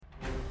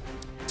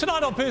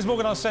Tonight on Piers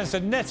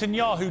Uncensored,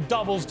 Netanyahu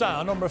doubles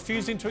down on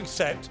refusing to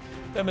accept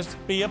there must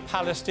be a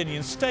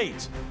Palestinian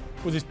state.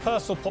 With his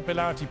personal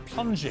popularity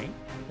plunging,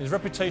 his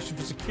reputation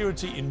for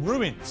security in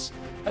ruins,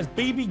 has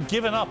Bibi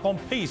given up on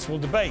peace? We'll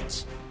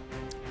debate.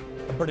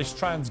 A British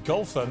trans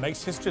golfer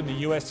makes history in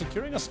the US,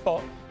 securing a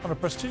spot on a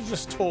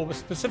prestigious tour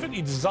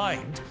specifically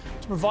designed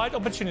to provide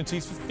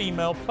opportunities for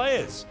female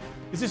players.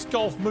 Is this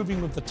golf moving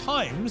with the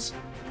times,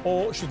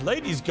 or should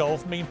ladies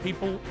golf mean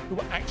people who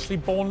were actually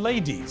born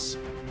ladies?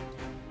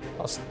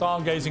 Our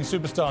stargazing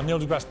superstar Neil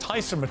deGrasse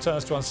Tyson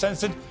returns to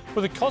Uncensored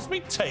with a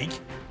cosmic take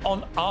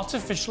on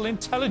artificial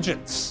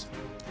intelligence.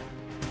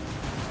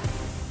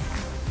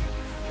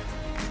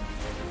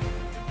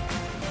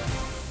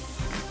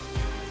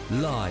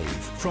 Live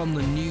from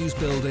the News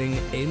Building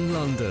in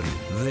London,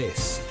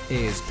 this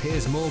is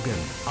Piers Morgan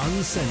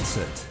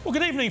Uncensored. Well,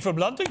 good evening from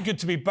London. Good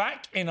to be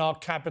back in our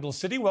capital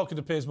city. Welcome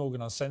to Piers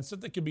Morgan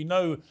Uncensored. There can be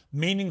no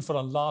meaningful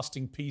and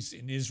lasting peace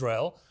in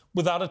Israel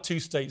without a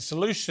two-state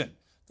solution.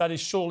 That is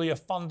surely a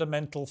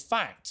fundamental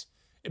fact.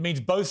 It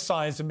means both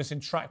sides of this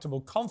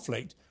intractable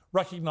conflict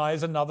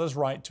recognise another's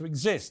right to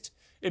exist.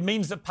 It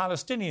means that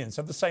Palestinians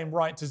have the same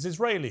rights as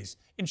Israelis,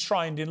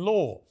 enshrined in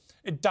law.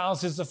 It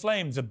douses the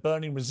flames of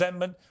burning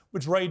resentment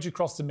which rage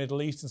across the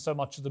Middle East and so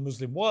much of the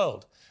Muslim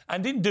world.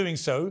 And in doing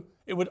so,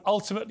 it would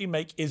ultimately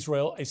make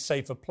Israel a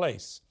safer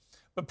place.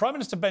 But Prime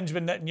Minister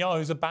Benjamin Netanyahu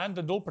has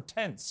abandoned all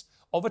pretense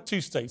of a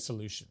two-state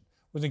solution.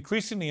 With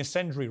increasingly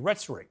incendiary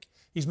rhetoric,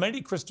 he's made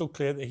it crystal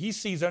clear that he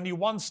sees only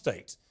one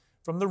state,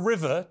 from the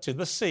river to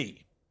the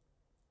sea.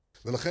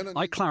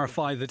 I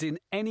clarify that in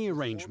any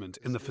arrangement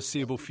in the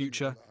foreseeable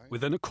future,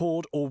 with an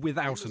accord or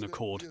without an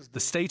accord, the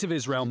State of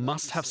Israel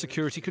must have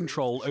security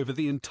control over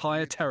the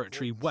entire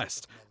territory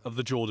west of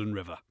the Jordan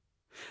River.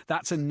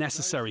 That's a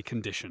necessary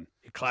condition.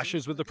 It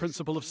clashes with the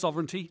principle of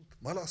sovereignty.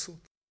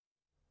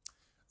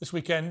 This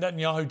weekend,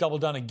 Netanyahu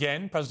doubled down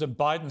again. President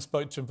Biden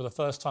spoke to him for the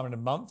first time in a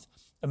month,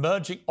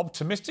 emerging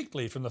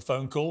optimistically from the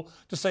phone call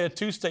to say a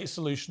two-state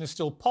solution is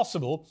still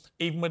possible,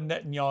 even with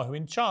Netanyahu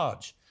in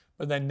charge.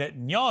 But then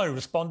Netanyahu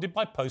responded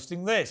by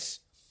posting this: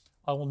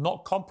 "I will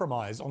not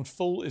compromise on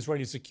full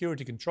Israeli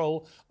security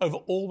control over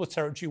all the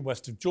territory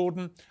west of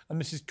Jordan, and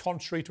this is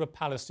contrary to a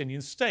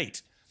Palestinian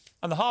state."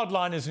 And the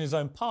hardliners in his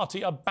own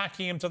party are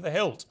backing him to the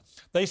hilt.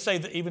 They say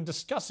that even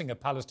discussing a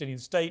Palestinian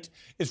state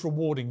is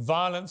rewarding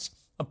violence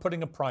and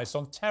putting a price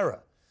on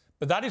terror.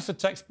 But that is the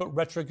textbook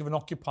rhetoric of an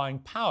occupying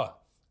power,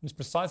 and it's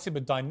precisely the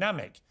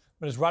dynamic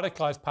that has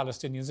radicalised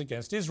Palestinians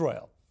against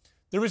Israel.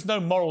 There is no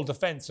moral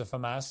defence of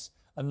Hamas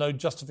and no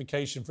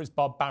justification for its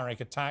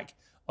barbaric attack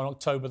on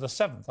October the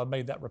 7th. I've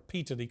made that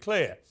repeatedly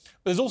clear.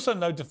 But there's also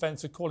no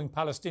defence of calling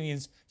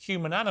Palestinians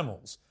human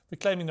animals, for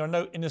claiming there are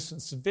no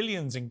innocent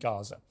civilians in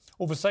Gaza,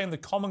 or for saying the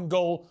common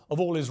goal of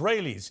all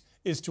Israelis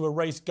is to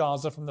erase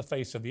Gaza from the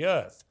face of the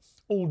earth.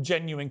 All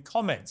genuine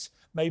comments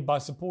made by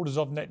supporters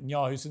of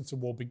Netanyahu since the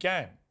war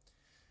began.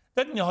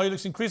 Netanyahu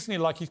looks increasingly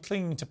like he's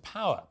clinging to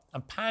power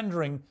and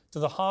pandering to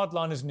the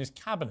hardliners in his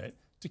cabinet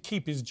to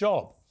keep his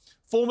job.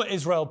 Former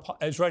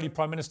Israeli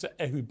Prime Minister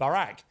Ehud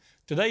Barak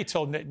today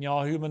told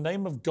Netanyahu, "In the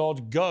name of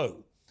God,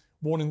 go,"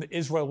 warning that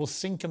Israel will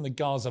sink in the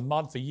Gaza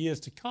mud for years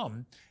to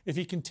come if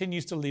he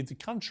continues to lead the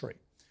country.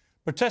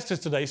 Protesters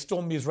today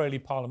stormed the Israeli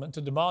parliament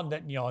to demand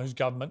Netanyahu's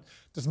government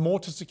does more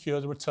to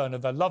secure the return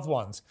of their loved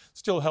ones,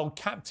 still held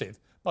captive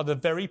by the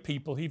very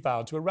people he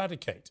vowed to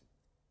eradicate.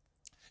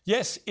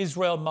 Yes,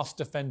 Israel must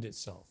defend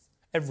itself.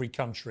 Every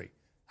country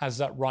has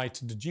that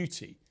right and a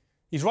duty.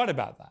 He's right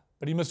about that,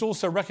 but he must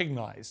also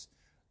recognise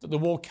that the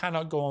war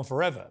cannot go on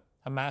forever.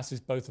 Hamas is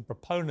both a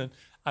proponent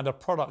and a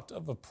product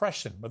of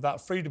oppression.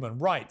 Without freedom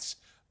and rights,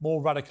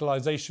 more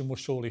radicalisation will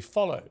surely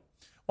follow.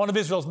 One of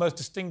Israel's most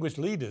distinguished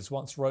leaders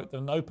once wrote that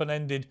an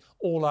open-ended,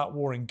 all-out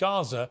war in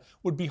Gaza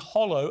would be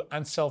hollow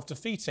and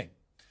self-defeating.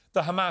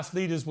 The Hamas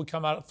leaders would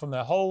come out from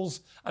their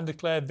holes and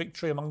declare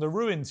victory among the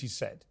ruins, he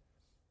said.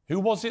 Who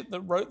was it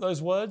that wrote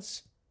those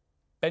words?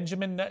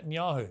 Benjamin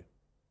Netanyahu.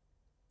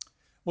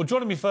 Well,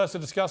 joining me first to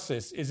discuss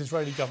this is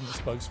Israeli government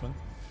spokesman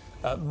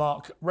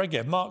Mark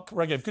Regev. Mark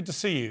Regev, good to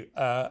see you,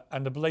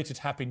 and a belated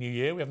Happy New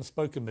Year. We haven't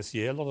spoken this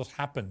year. A lot has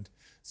happened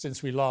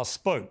since we last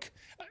spoke.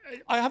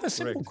 I have a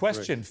simple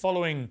question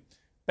following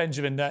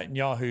Benjamin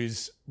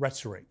Netanyahu's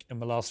rhetoric in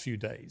the last few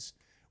days,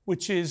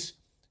 which is,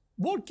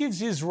 what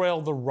gives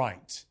Israel the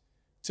right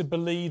to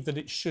believe that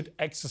it should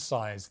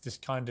exercise this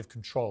kind of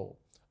control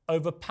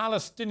over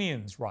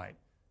Palestinians' right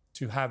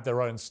to have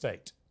their own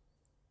state?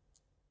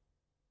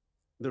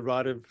 The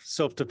right of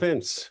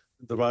self-defense,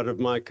 the right of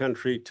my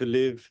country to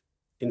live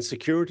in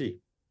security,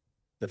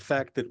 the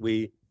fact that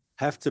we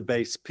have to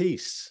base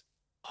peace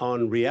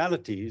on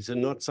realities and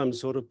not some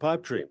sort of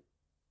pipe dream.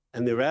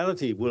 And the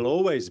reality will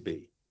always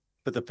be,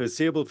 for the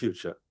foreseeable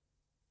future,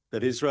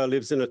 that Israel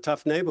lives in a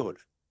tough neighborhood.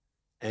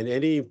 And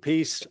any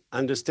peace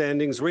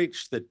understandings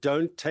reached that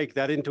don't take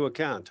that into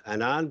account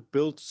and aren't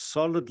built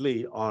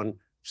solidly on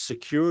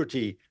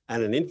security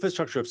and an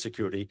infrastructure of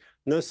security,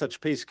 no such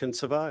peace can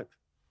survive.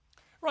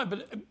 Right,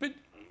 but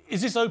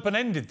is this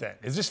open-ended then?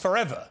 Is this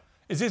forever?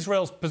 is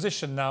Israel's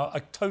position now a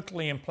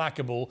totally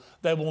implacable,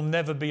 there will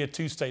never be a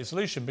two-state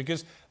solution?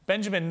 Because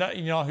Benjamin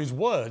Netanyahu's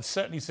words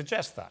certainly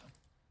suggest that.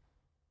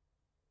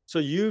 So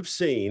you've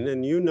seen,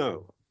 and you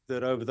know,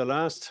 that over the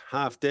last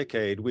half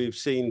decade, we've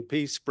seen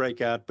peace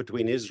break out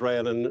between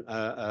Israel and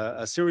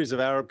a series of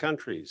Arab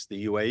countries,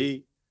 the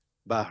UAE,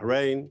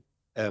 Bahrain,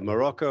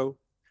 Morocco.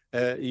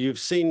 You've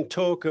seen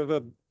talk of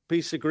a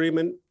peace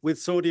agreement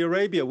with Saudi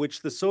Arabia,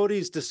 which the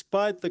Saudis,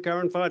 despite the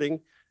current fighting,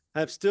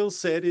 have still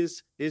said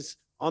is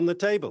on the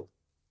table.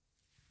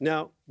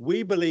 Now,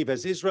 we believe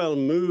as Israel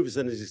moves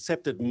and is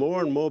accepted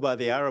more and more by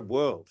the Arab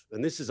world,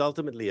 and this is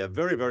ultimately a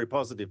very, very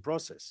positive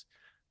process,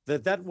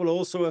 that will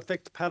also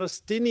affect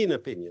Palestinian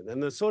opinion.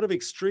 And the sort of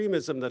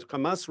extremism that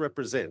Hamas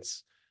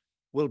represents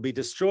will be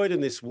destroyed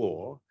in this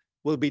war,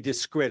 will be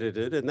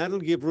discredited, and that'll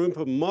give room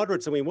for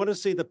moderates. And we want to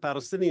see the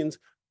Palestinians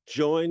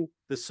join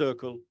the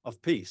circle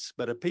of peace,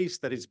 but a peace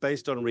that is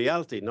based on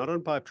reality, not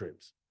on pipe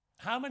dreams.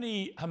 How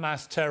many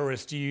Hamas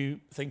terrorists do you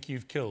think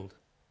you've killed?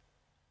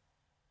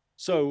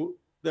 So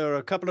there are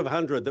a couple of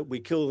hundred that we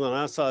killed on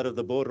our side of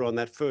the border on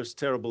that first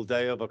terrible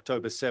day of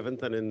October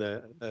 7th. And in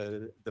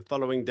the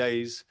following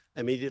days,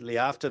 immediately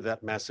after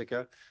that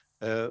massacre,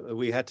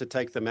 we had to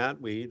take them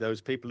out, those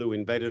people who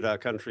invaded our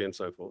country and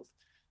so forth.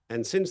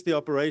 And since the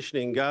operation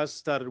in Gaza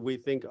started, we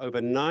think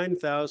over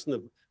 9,000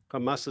 of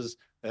Hamas's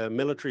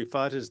military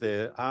fighters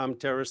there,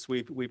 armed terrorists,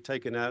 we've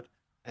taken out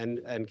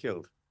and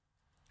killed.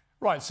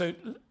 Right, so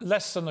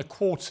less than a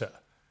quarter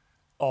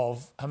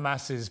of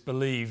Hamas's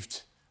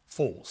believed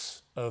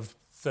force of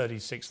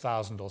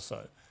 36,000 or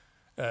so,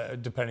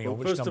 depending on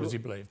which numbers you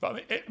believe. But I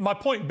mean, my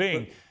point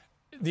being,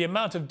 the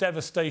amount of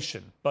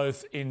devastation,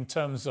 both in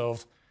terms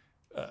of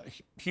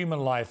human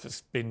life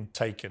that's been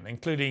taken,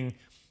 including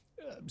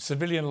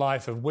civilian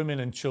life of women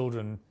and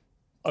children,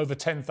 over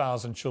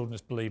 10,000 children,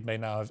 it's believed, may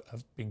now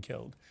have been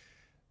killed.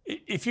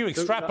 If you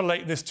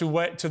extrapolate this to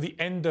the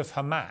end of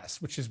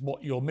Hamas, which is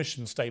what your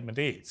mission statement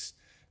is,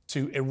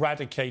 to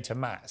eradicate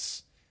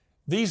Hamas,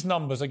 these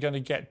numbers are going to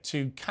get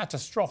to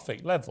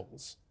catastrophic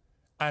levels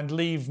and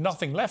leave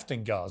nothing left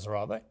in Gaza,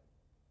 are they?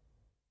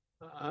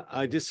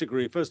 I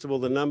disagree. First of all,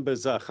 the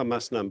numbers are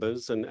Hamas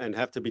numbers and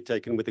have to be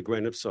taken with a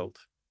grain of salt.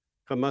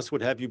 Hamas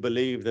would have you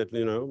believe that,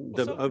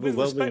 the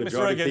overwhelming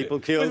majority of people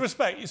killed. With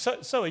respect,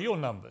 so are your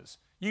numbers.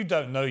 You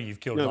don't know you've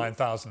killed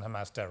 9,000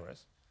 Hamas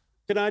terrorists.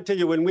 Can I tell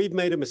you, when we've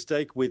made a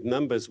mistake with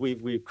numbers,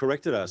 we've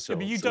corrected ourselves. Yeah,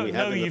 but you don't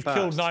know you've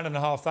killed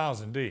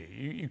 9,500, do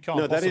you? You can't.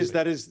 No, possibly.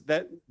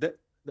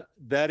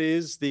 that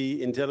is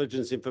the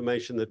intelligence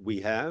information that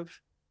we have.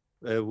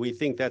 We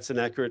think that's an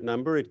accurate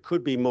number. It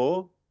could be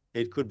more.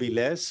 It could be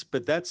less.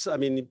 But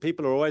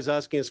people are always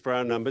asking us for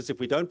our numbers. If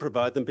we don't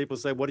provide them, people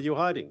say, what are you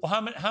hiding?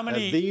 Well, how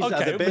many? These are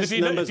the best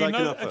numbers I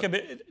can offer. Okay,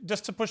 but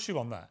just to push you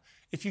on that,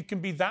 if you can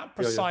be that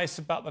precise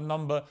about the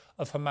number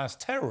of Hamas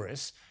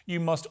terrorists, you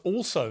must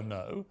also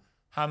know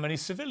how many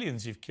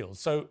civilians you've killed.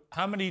 So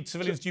how many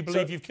civilians do you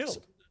believe you've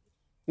killed?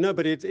 No,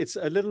 but it's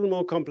a little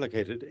more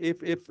complicated.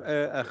 If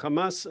a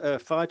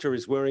Hamas fighter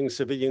is wearing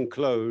civilian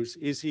clothes,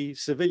 is he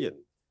civilian?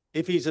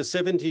 If he's a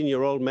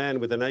 17-year-old man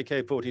with an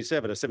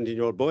AK-47, a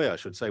 17-year-old boy, I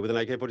should say, with an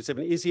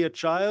AK-47, is he a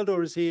child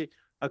or is he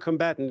a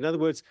combatant? In other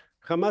words,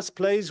 Hamas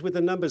plays with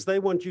the numbers. They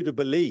want you to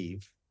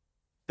believe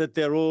that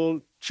they're all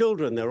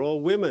children, they're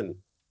all women.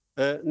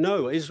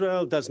 No,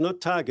 Israel does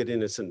not target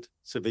innocent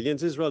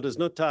civilians. Israel does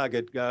not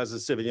target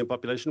Gaza's civilian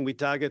population. We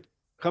target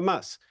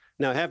Hamas.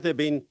 Now, have there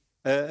been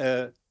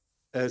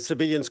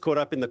civilians caught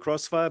up in the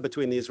crossfire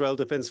between the Israel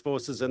Defense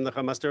Forces and the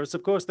Hamas terrorists?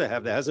 Of course there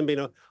have. There hasn't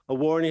been a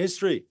war in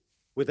history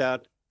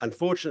without,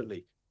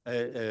 unfortunately,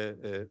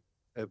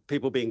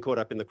 people being caught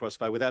up in the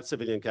crossfire without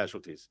civilian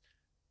casualties.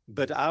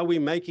 But are we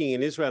making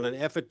in Israel an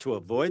effort to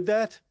avoid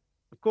that?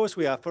 Of course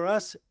we are. For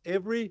us,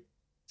 every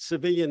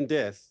civilian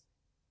death,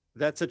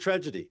 that's a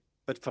tragedy.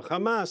 But for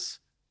Hamas,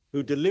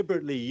 who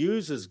deliberately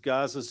uses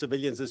Gaza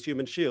civilians as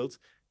human shields,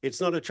 it's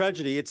not a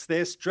tragedy, it's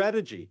their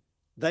strategy.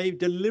 They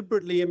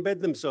deliberately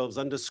embed themselves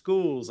under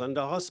schools,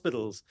 under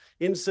hospitals,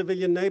 in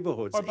civilian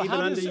neighborhoods, even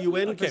under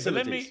UN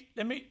facilities.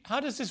 But how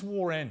does this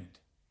war end?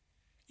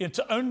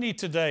 Only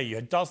today, you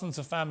had dozens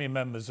of family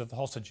members of the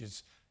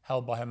hostages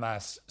held by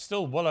Hamas,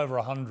 still well over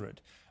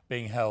 100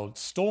 being held,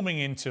 storming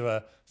into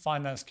a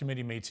finance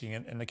committee meeting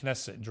in the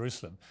Knesset in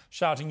Jerusalem,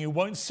 shouting, "You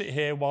won't sit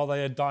here while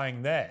they are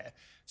dying there."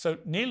 So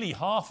nearly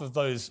half of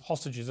those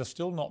hostages have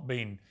still not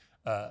been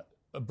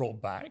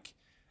brought back.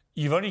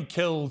 You've only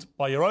killed,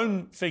 by your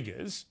own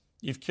figures,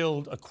 you've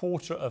killed a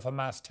quarter of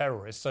Hamas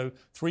terrorists, so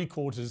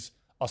 3/4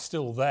 are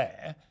still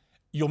there.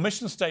 Your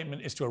mission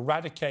statement is to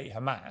eradicate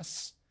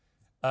Hamas.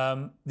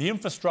 The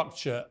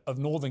infrastructure of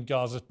northern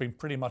Gaza has been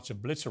pretty much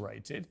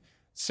obliterated.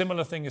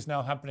 Similar thing is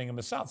now happening in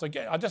the south. So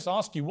again, I just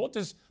ask you, what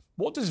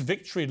does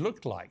victory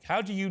look like?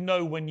 How do you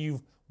know when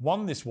you've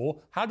won this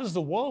war? How does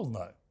the world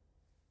know?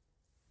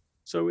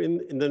 So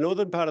in the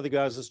northern part of the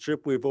Gaza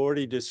Strip, we've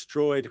already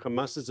destroyed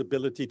Hamas's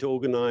ability to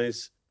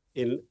organize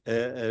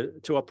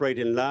to operate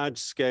in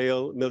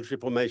large-scale military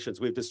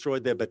formations. We've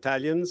destroyed their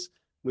battalions.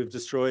 We've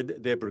destroyed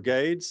their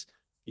brigades.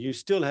 you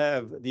still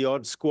have the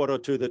odd squad or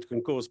two that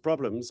can cause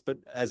problems, but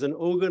as an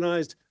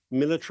organized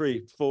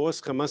military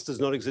force, Hamas does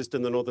not exist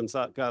in the northern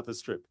Gaza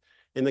Strip.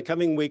 In the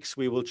coming weeks,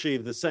 we will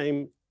achieve the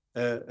same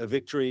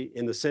victory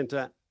in the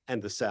center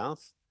and the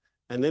south.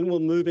 And then we'll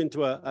move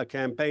into a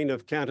campaign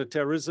of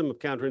counterterrorism, of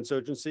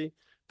counterinsurgency,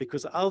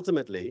 because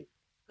ultimately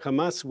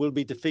Hamas will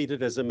be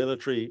defeated as a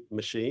military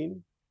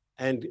machine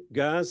and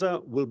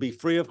Gaza will be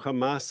free of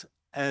Hamas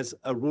as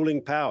a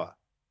ruling power.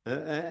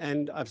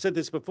 And I've said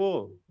this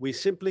before, we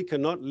simply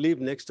cannot live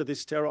next to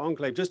this terror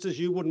enclave. Just as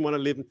you wouldn't want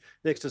to live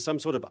next to some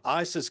sort of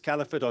ISIS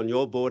caliphate on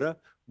your border,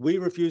 we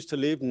refuse to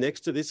live next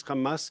to this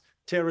Hamas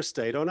terror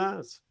state on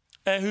ours.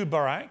 Ehud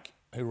Barak,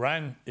 who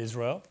ran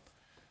Israel,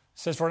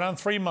 says for around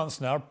 3 months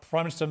now,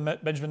 Prime Minister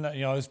Benjamin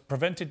Netanyahu has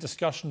prevented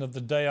discussion of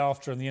the day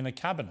after in the inner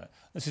cabinet.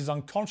 This is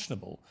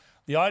unconscionable.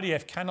 The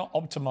IDF cannot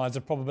optimise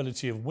the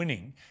probability of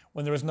winning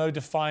when there is no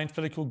defined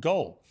political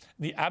goal.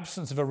 In the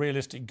absence of a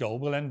realistic goal,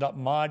 we'll end up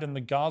mired in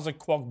the Gaza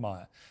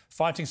quagmire,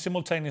 fighting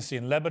simultaneously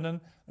in Lebanon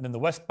and in the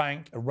West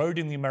Bank,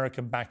 eroding the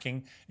American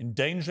backing,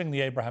 endangering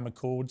the Abraham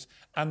Accords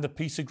and the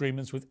peace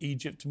agreements with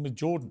Egypt and with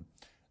Jordan.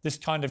 This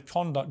kind of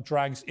conduct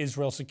drags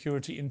Israel's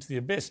security into the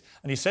abyss.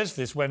 And he says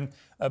this when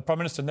Prime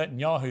Minister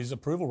Netanyahu's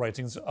approval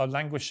ratings are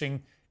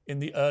languishing in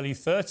the early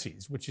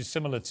 30s, which is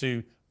similar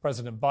to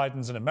President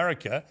Biden's in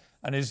America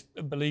and is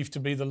believed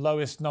to be the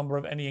lowest number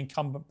of any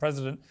incumbent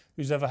president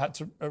who's ever had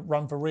to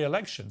run for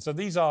re-election. So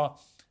these are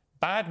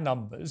bad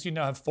numbers. You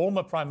now have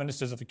former prime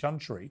ministers of the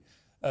country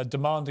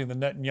demanding that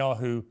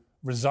Netanyahu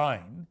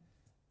resign.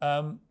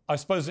 I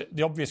suppose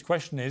the obvious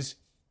question is,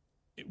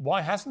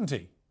 why hasn't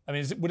he? I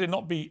mean, would it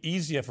not be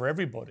easier for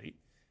everybody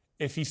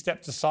if he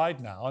stepped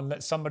aside now and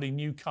let somebody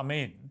new come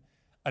in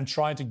and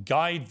try to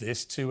guide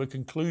this to a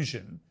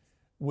conclusion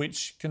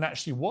which can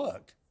actually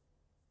work?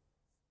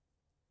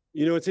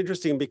 You know, it's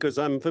interesting because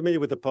I'm familiar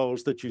with the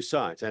polls that you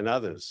cite and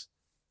others.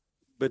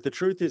 But the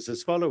truth is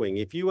as following.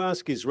 If you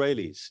ask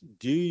Israelis,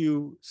 do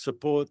you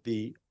support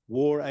the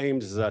war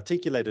aims as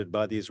articulated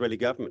by the Israeli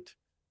government,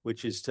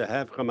 which is to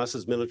have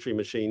Hamas's military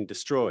machine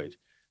destroyed,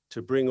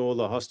 to bring all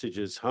the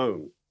hostages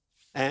home,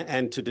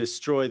 and to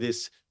destroy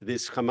this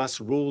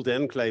Hamas-ruled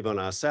enclave on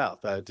our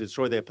south, to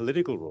destroy their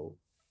political rule,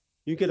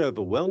 you get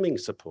overwhelming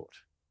support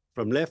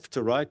from left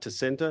to right to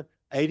center.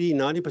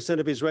 80-90%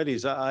 of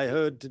Israelis. I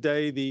heard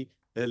today the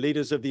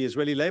leaders of the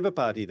Israeli Labour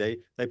Party,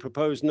 they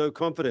propose no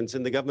confidence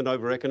in the government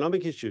over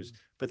economic issues,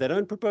 but they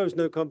don't propose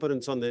no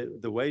confidence on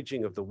the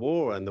waging of the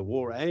war and the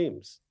war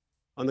aims.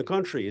 On the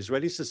contrary,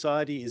 Israeli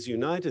society is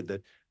united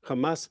that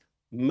Hamas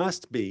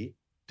must be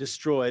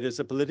destroyed as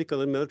a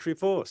political and military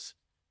force.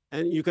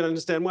 And you can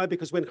understand why,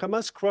 because when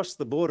Hamas crossed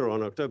the border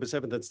on October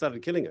 7th and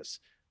started killing us,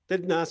 they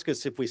didn't ask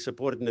us if we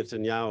supported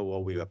Netanyahu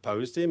or we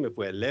opposed him, if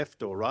we're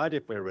left or right,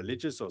 if we're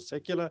religious or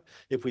secular,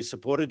 if we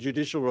supported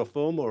judicial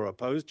reform or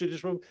opposed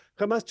judicial reform.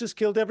 Hamas just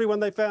killed everyone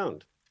they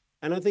found.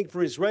 And I think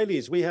for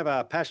Israelis, we have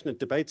our passionate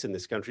debates in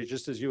this country,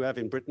 just as you have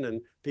in Britain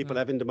and people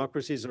have in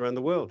democracies around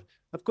the world.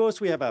 Of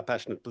course, we have our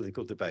passionate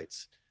political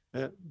debates.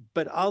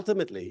 But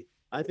ultimately,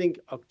 I think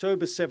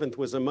October 7th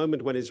was a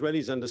moment when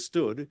Israelis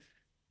understood,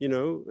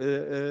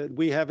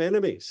 we have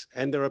enemies,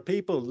 and there are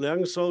people,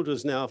 young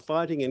soldiers now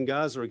fighting in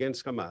Gaza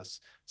against Hamas.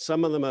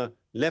 Some of them are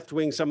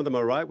left-wing, some of them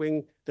are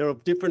right-wing. There are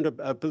different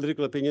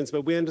political opinions,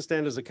 but we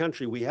understand as a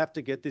country we have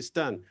to get this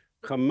done.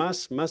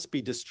 Hamas must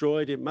be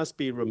destroyed. It must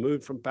be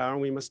removed from power,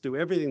 and we must do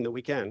everything that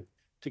we can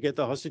to get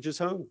the hostages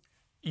home.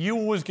 You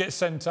always get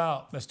sent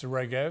out, Mr.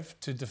 Regev,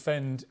 to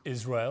defend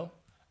Israel,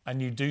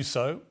 and you do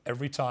so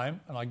every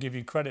time, and I give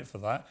you credit for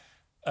that.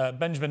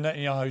 Benjamin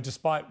Netanyahu,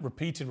 despite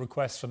repeated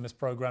requests from this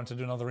programme to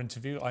do another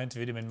interview, I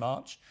interviewed him in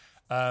March,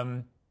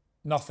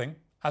 nothing,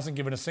 hasn't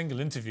given a single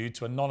interview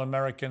to a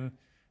non-American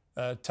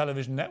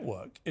television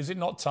network. Is it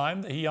not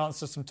time that he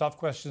answers some tough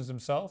questions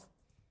himself?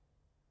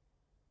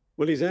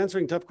 Well, he's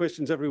answering tough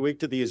questions every week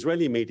to the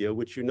Israeli media,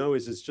 which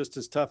is just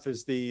as tough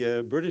as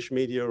the British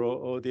media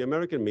or the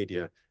American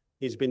media.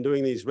 He's been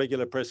doing these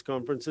regular press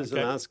conferences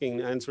and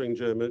answering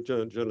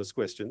journalist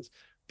questions.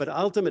 But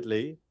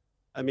ultimately,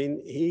 I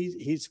mean,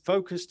 he's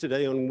focused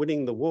today on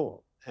winning the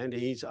war. And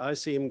I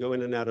see him go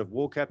in and out of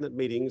war cabinet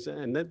meetings.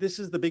 And this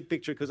is the big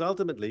picture, because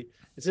ultimately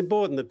it's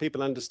important that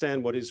people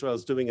understand what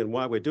Israel's doing and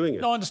why we're doing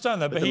it. No, I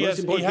understand that. But he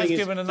has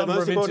given a number of interviews. The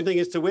most important thing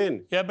is to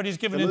win. Yeah, but he's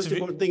given interviews. The most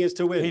important thing is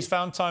to win. He's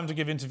found time to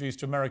give interviews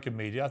to American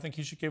media. I think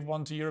he should give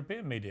one to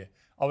European media.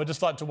 I would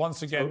just like to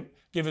once again,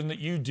 given that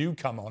you do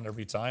come on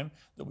every time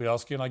that we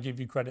ask you, and I give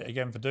you credit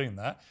again for doing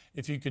that,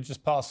 if you could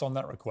just pass on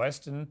that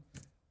request, and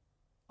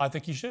I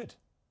think you should.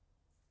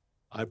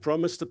 I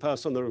promise to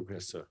pass on the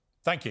request, sir.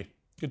 Thank you.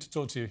 Good to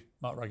talk to you,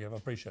 Mark Regev. I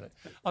appreciate it.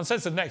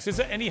 Uncensored next. Is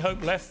there any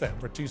hope left then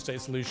for a two-state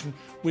solution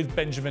with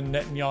Benjamin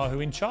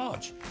Netanyahu in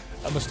charge?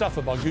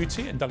 Mustafa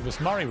Barghouti and Douglas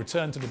Murray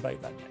return to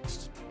debate that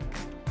next.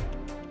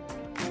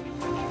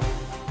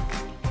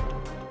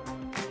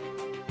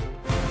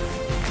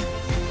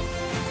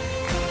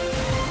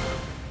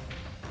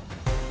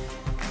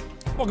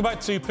 Welcome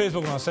back to Piers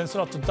Morgan Uncensored.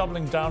 After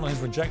doubling down on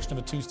his rejection of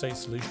a two-state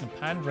solution and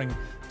pandering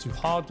to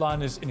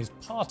hardliners in his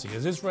party,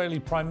 has Israeli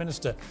Prime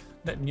Minister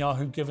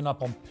Netanyahu given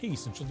up on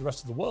peace, and should the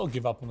rest of the world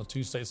give up on the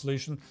two-state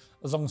solution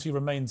as long as he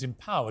remains in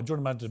power?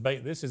 Joining me to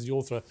debate this is the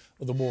author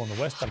of The War on the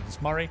West, Douglas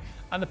Murray,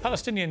 and the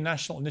Palestinian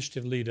National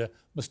Initiative leader,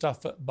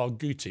 Mustafa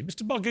Barghouti.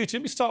 Mr. Barghouti,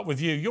 let me start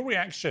with you. Your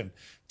reaction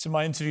to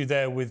my interview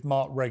there with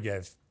Mark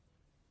Regev.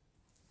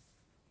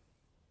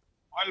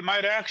 Well, my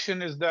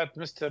reaction is that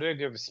Mr.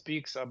 Regev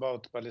speaks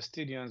about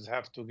Palestinians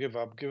have to give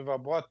up. Give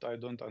up what? I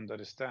don't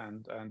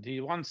understand. And he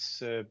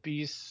wants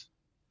peace.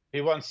 He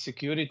wants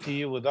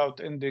security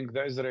without ending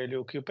the Israeli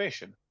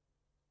occupation.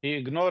 He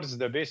ignores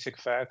the basic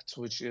facts,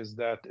 which is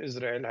that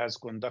Israel has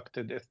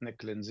conducted ethnic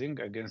cleansing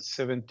against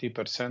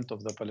 70%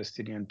 of the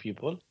Palestinian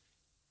people,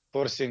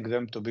 forcing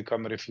them to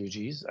become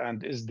refugees,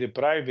 and is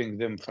depriving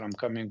them from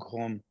coming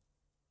home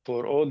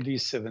for all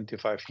these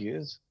 75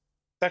 years.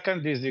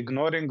 Second, is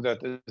ignoring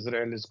that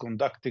Israel is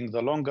conducting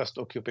the longest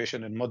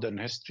occupation in modern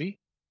history,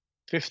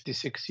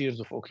 56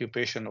 years of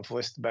occupation of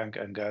West Bank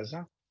and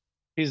Gaza.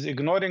 He's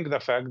ignoring the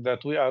fact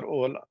that we are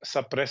all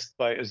suppressed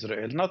by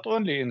Israel, not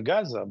only in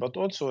Gaza, but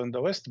also in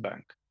the West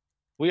Bank.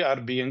 We are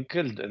being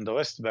killed in the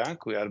West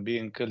Bank. We are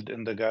being killed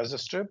in the Gaza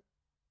Strip.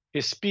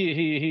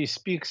 He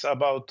speaks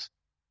about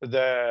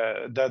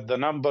that the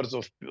numbers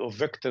of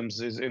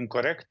victims is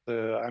incorrect.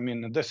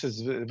 This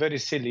is very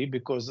silly,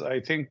 because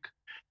I think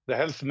the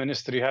health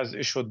ministry has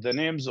issued the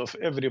names of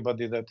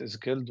everybody that is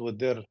killed with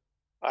their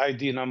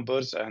ID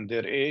numbers and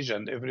their age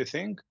and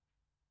everything.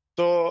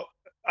 So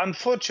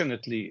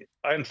unfortunately,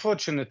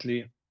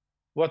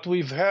 what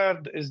we've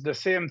heard is the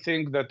same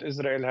thing that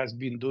Israel has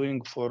been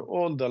doing for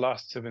all the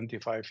last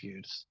 75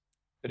 years,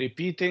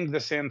 repeating the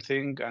same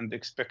thing and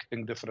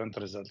expecting different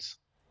results.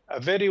 A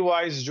very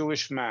wise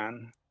Jewish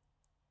man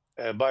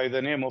by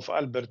the name of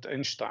Albert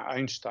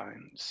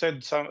Einstein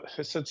said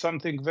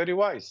something very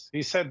wise.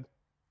 He said,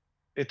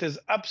 it is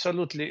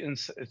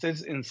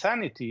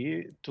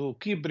insanity to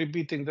keep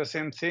repeating the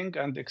same thing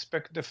and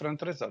expect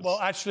different results. Well,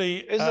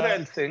 actually,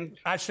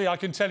 Actually, I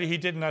can tell you he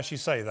didn't actually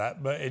say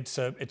that, but it's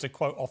a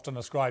quote often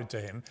ascribed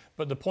to him.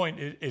 But the point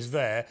is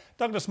there.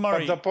 Douglas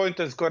Murray. But the point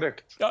is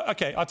correct.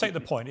 Okay, I'll take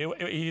the point.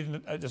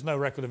 There's no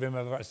record of him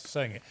ever actually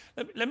saying it.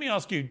 Let me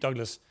ask you,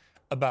 Douglas,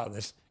 about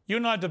this. You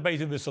and I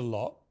debated this a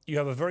lot. You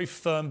have a very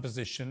firm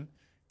position,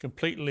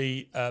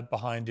 completely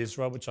behind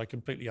Israel, which I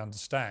completely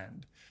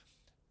understand.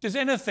 Does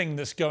anything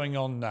that's going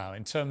on now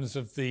in terms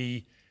of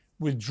the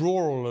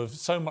withdrawal of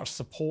so much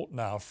support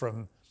now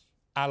from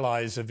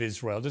allies of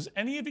Israel, does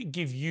any of it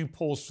give you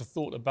pause for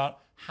thought about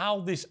how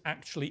this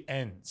actually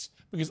ends?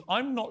 Because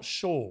I'm not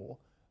sure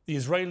the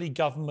Israeli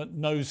government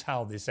knows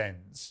how this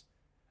ends,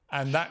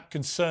 and that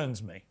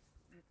concerns me.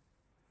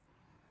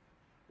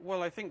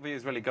 Well, I think the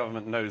Israeli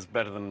government knows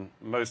better than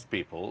most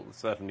people,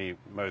 certainly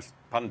most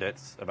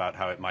pundits, about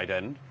how it might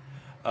end.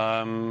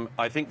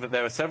 I think that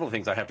there are several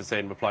things I have to say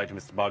in reply to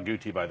Mr.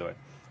 Barghouti, by the way.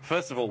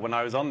 First of all, when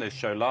I was on this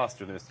show last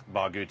with Mr.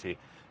 Barghouti,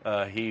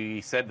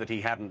 he said that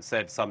he hadn't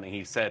said something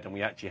he said, and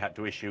we actually had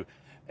to issue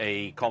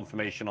a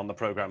confirmation on the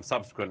programme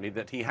subsequently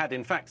that he had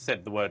in fact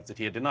said the words that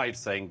he had denied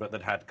saying, but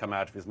that had come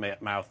out of his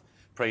mouth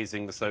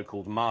praising the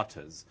so-called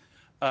martyrs.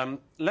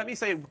 Let me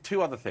say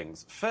two other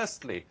things.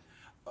 Firstly,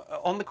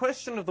 on the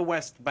question of the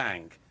West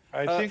Bank,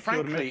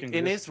 frankly,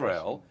 in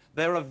Israel,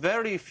 there are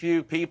very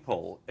few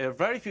people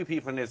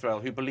in Israel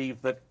who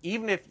believe that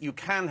even if you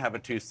can have a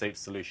two-state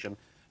solution,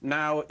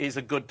 now is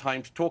a good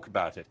time to talk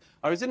about it.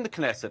 I was in the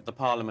Knesset, the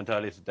parliament,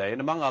 earlier today, and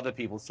among other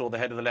people saw the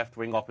head of the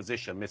left-wing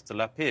opposition, Mr.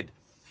 Lapid.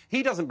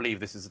 He doesn't believe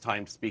this is a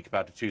time to speak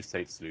about a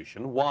two-state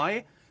solution.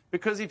 Why?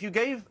 Because if you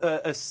gave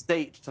a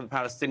state to the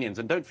Palestinians,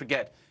 and don't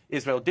forget,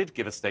 Israel did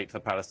give a state to the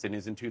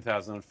Palestinians in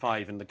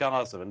 2005 in the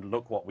Gaza, and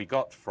look what we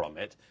got from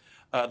it.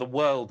 The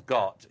world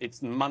got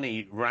its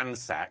money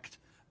ransacked,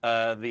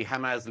 the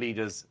Hamas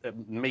leaders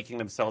making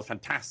themselves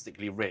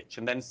fantastically rich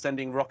and then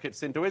sending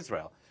rockets into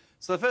Israel.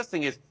 So the first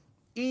thing is,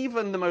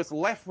 even the most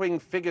left-wing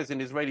figures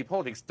in Israeli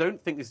politics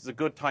don't think this is a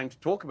good time to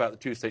talk about the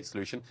two-state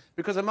solution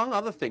because, among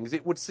other things,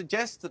 it would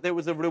suggest that there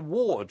was a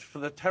reward for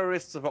the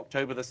terrorists of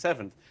October the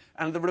 7th,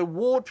 and the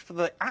reward for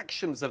the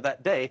actions of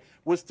that day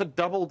was to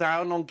double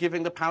down on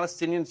giving the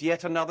Palestinians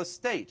yet another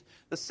state.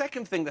 The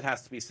second thing that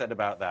has to be said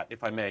about that,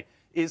 if I may,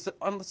 is that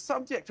on the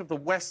subject of the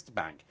West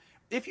Bank,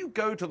 if you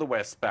go to the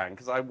West Bank,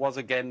 as I was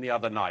again the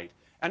other night,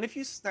 and if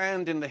you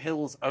stand in the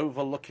hills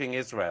overlooking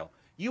Israel,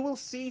 you will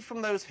see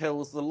from those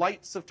hills the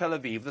lights of Tel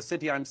Aviv, the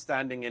city I'm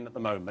standing in at the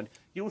moment.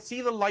 You will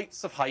see the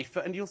lights of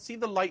Haifa, and you'll see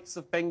the lights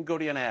of Ben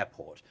Gurion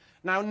Airport.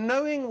 Now,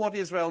 knowing what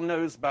Israel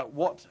knows about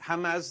what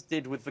Hamas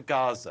did with the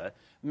Gaza,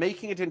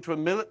 making it into a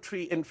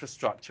military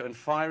infrastructure and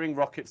firing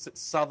rockets at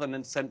southern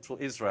and central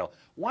Israel,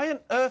 why on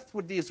earth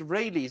would the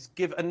Israelis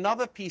give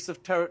another piece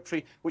of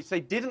territory which they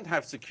didn't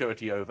have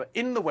security over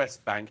in the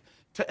West Bank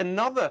to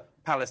another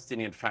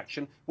Palestinian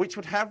faction, which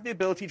would have the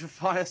ability to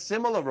fire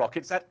similar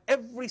rockets at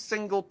every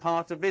single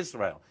part of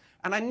Israel?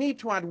 And I need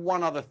to add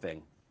one other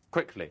thing,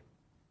 quickly.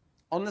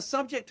 On the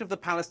subject of the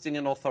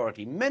Palestinian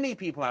Authority, many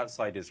people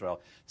outside Israel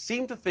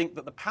seem to think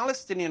that the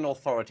Palestinian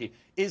Authority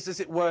is, as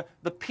it were,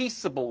 the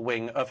peaceable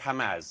wing of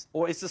Hamas,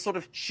 or is the sort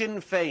of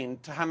Sinn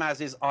Féin to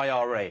Hamas's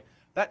IRA.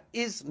 That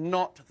is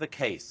not the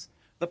case.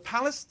 The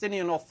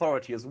Palestinian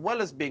Authority, as well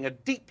as being a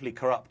deeply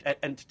corrupt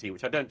entity,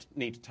 which I don't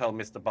need to tell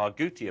Mr.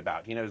 Barghouti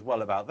about, he knows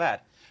well about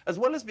that, as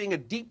well as being a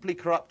deeply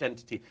corrupt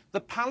entity, the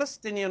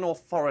Palestinian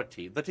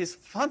Authority that is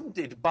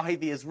funded by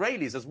the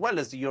Israelis, as well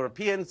as the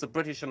Europeans, the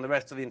British and the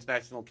rest of the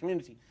international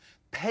community,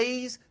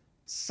 pays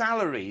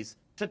salaries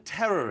to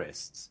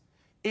terrorists.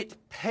 It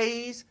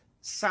pays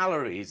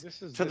salaries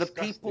to the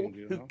people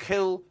who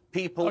kill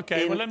people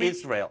in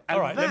Israel.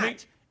 And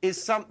that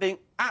is something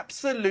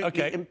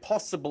absolutely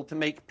impossible to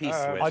make peace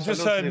with. I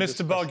just heard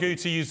Mr.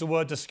 Barghouti use the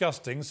word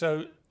disgusting,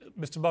 so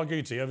Mr.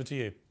 Barghouti, over to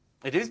you.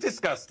 It is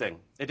disgusting.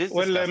 It is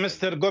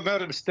disgusting.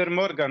 Mr.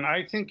 Morgan,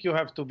 I think you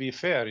have to be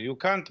fair. You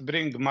can't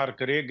bring Mark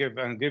Regev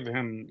and give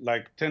him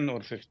like 10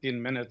 or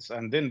 15 minutes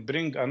and then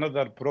bring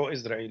another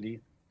pro-Israeli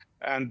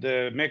and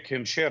make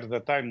him share the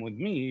time with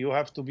me. You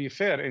have to be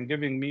fair in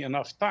giving me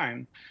enough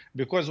time,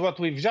 because what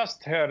we've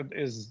just heard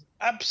is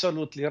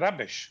absolutely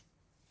rubbish.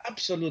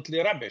 Absolutely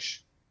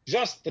rubbish.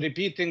 Just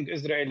repeating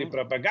Israeli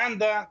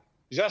propaganda,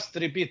 just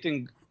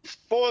repeating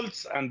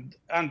faults, and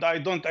I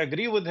don't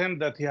agree with him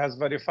that he has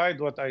verified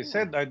what I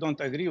said. I don't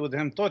agree with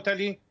him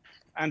totally.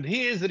 And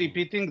he is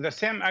repeating the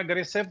same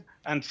aggressive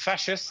and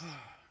fascist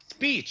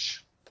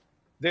speech.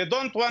 They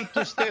don't want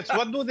two states.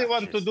 What do they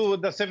want to do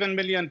with the 7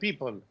 million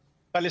people?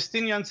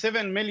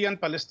 7 million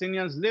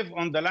Palestinians live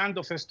on the land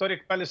of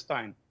historic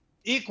Palestine,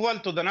 equal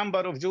to the number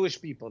of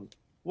Jewish people.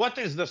 What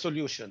is the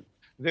solution?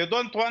 They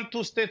don't want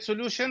two-state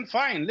solution?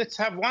 Fine, let's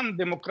have one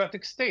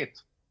democratic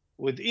state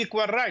with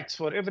equal rights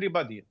for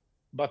everybody.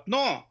 But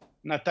no,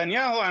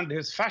 Netanyahu and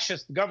his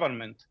fascist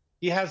government,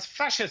 he has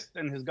fascists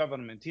in his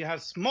government. He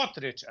has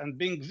Smotrich and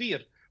Ben-Gvir,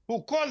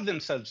 who call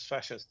themselves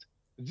fascist.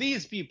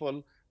 These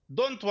people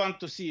don't want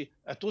to see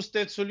a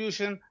two-state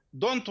solution,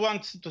 don't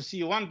want to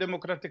see one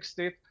democratic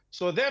state.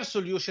 So their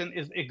solution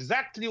is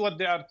exactly what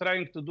they are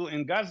trying to do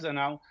in Gaza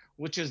now,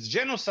 which is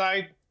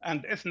genocide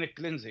and ethnic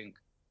cleansing.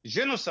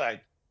 Genocide.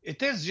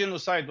 It is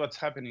genocide what's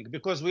happening,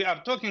 because we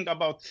are talking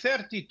about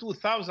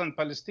 32,000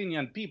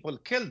 Palestinian people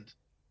killed,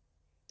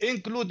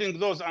 including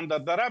those under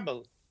the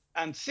rubble,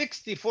 and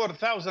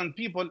 64,000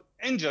 people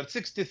injured,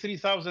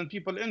 63,000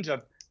 people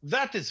injured.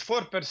 That is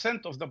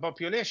 4% of the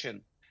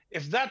population.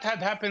 If that had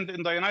happened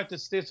in the United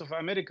States of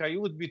America,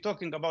 you would be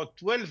talking about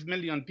 12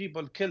 million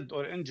people killed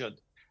or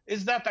injured.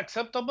 Is that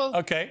acceptable?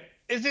 Okay.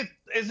 Is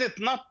it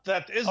not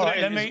that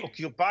Israel is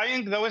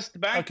occupying the West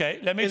Bank?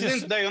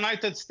 Isn't the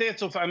United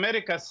States of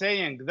America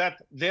saying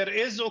that there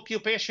is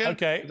occupation?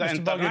 Okay, the Mr.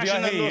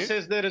 international law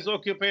says there is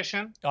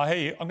occupation. I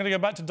hear you. I'm going to go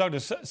back to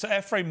Douglas. So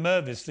Ephraim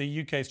Mervis,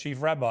 the UK's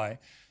chief rabbi,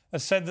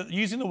 has said that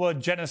using the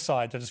word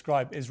genocide to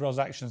describe Israel's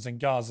actions in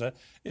Gaza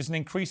is an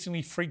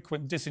increasingly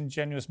frequent,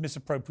 disingenuous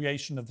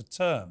misappropriation of the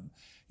term.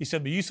 He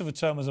said the use of the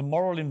term was a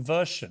moral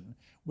inversion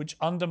which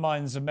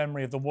undermines the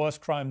memory of the worst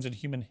crimes in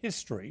human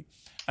history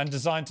and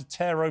designed to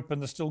tear open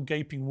the still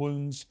gaping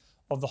wounds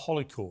of the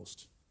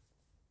Holocaust.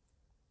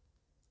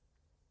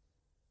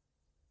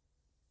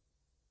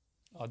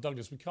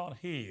 Douglas, we can't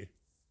hear you.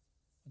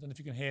 I don't know if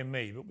you can hear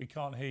me, but we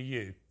can't hear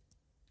you.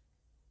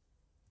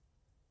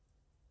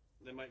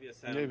 There might be a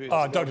sound.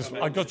 Douglas,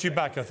 I got you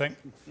back, I think.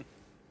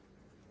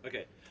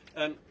 Okay.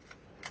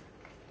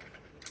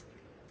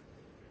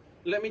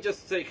 Let me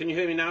just say, can you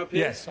hear me now, Piers?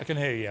 Yes, I can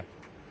hear you.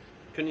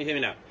 Can you hear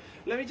me now?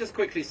 Let me just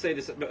quickly say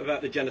this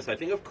about the genocide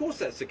thing. Of course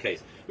that's the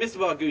case. Mr.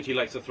 Barghouti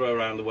likes to throw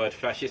around the word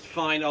fascist.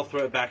 Fine, I'll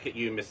throw it back at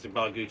you, Mr.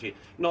 Barghouti.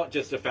 Not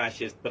just a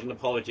fascist, but an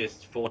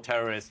apologist for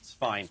terrorists.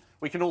 Fine.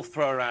 We can all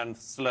throw around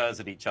slurs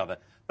at each other.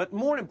 But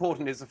more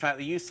important is the fact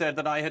that you said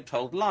that I had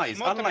told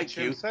lies. Unlike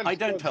you, I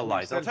don't tell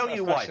lies. I'll tell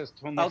you why.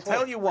 I'll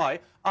tell you why.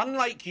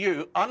 Unlike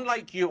you,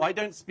 I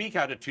don't speak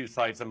out of two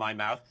sides of my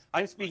mouth.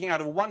 I'm speaking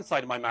out of one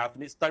side of my mouth,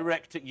 and it's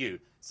direct at you.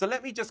 So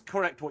let me just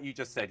correct what you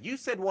just said. You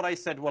said what I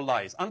said were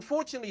lies.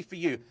 Unfortunately for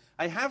you,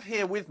 I have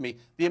here with me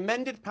the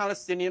amended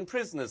Palestinian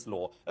Prisoners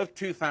Law of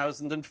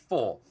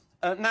 2004.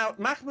 Now,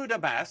 Mahmoud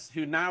Abbas,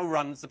 who now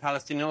runs the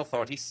Palestinian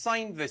Authority,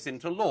 signed this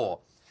into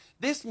law.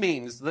 This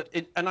means that,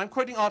 and I'm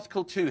quoting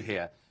Article 2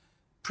 here,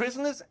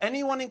 prisoners,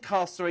 anyone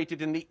incarcerated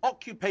in the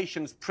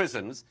occupation's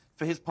prisons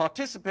for his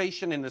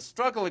participation in the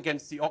struggle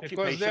against the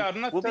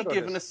occupation will be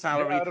given a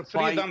salary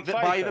by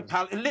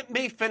the let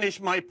me finish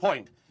my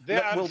point.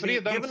 Will be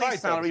given a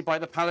salary by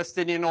the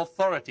Palestinian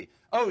Authority.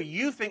 Oh,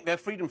 you think they're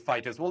freedom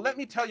fighters? Well, let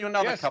me tell you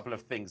another couple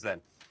of things then.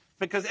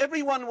 Because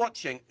everyone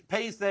watching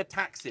pays their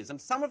taxes, and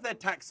some of their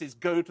taxes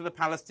go to the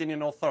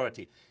Palestinian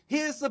Authority.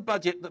 Here's the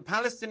budget, the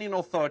Palestinian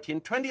Authority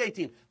in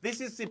 2018. This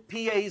is the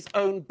PA's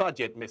own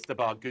budget, Mr.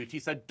 Barghouti,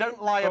 so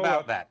don't lie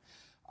about that.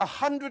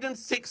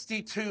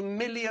 $162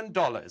 million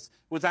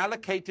was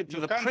allocated to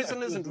the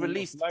Prisoners and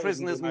Released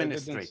Prisoners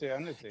Ministry.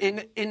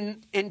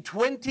 In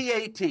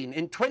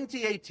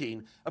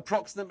 2018,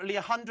 approximately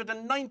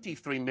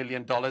 $193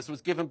 million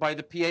was given by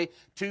the PA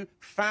to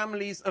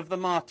families of the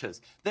martyrs.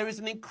 There is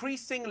an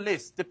increasing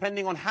list,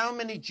 depending on how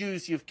many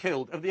Jews you've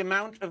killed, of the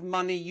amount of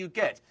money you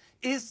get.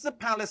 Is the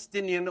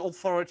Palestinian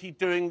Authority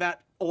doing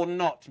that or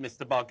not,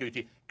 Mr.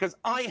 Barghouti? Because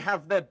I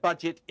have their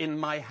budget in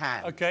my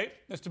hand. OK,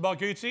 Mr.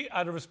 Barghouti,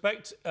 out of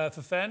respect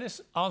for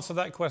fairness, answer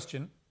that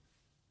question.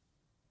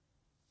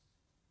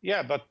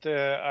 Yeah, but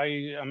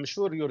I am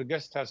sure your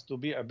guest has to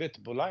be a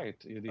bit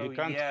polite. You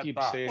can't keep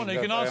saying well,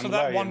 you can answer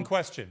that one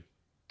question.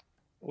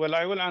 Well,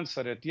 I will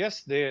answer it.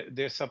 Yes,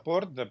 they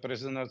support the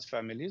prisoners'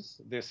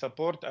 families. They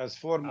support as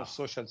form of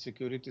social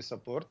security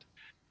support.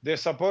 They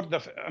support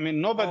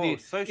nobody,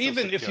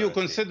 even if you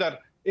consider,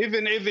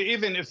 even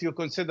if you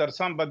consider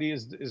somebody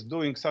is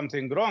doing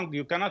something wrong,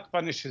 you cannot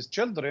punish his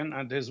children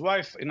and his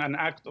wife in an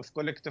act of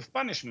collective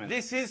punishment.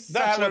 This is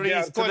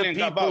salaries to the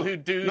people who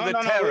do the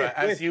terror,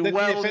 as you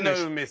well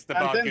know, Mr.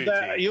 Barghouti. And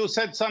then you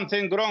said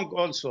something wrong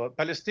also.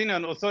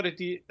 Palestinian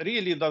Authority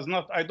really does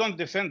not, I don't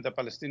defend the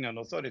Palestinian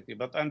Authority,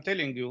 but I'm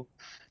telling you,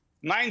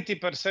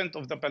 90%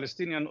 of the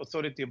Palestinian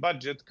Authority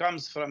budget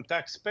comes from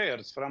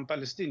taxpayers, from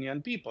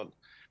Palestinian people.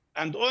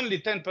 And only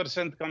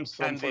 10% comes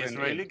from the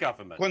Israeli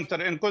government.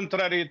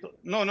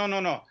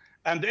 No.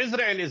 And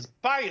Israel is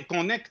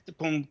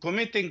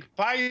committing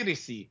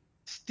piracy,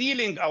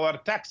 stealing our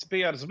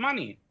taxpayers'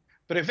 money,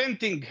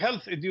 preventing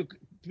health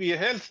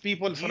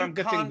people from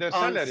getting their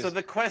salaries,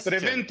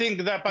 preventing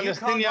the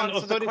Palestinian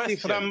Authority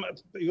from...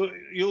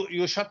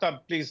 You shut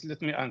up, please.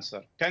 Let me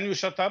answer. Can you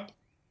shut up?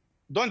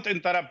 Don't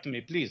interrupt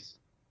me, please.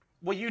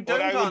 Well, you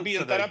don't answer, or I will be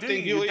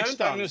interrupting you each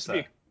time you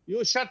speak.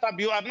 You shut up.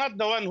 You are not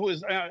the one who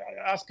is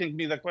asking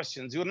me the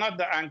questions. You're not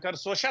the anchor,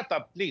 so shut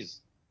up,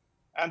 please.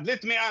 And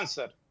let me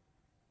answer.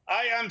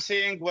 I am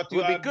saying what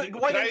you are trying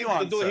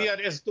to do here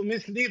is to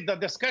mislead the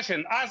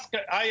discussion.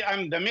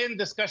 The main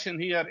discussion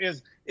here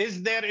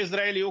is there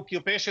Israeli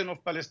occupation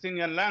of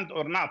Palestinian land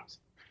or not?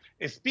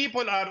 If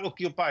people are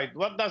occupied,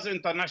 what does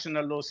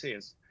international law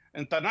says?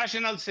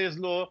 International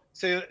law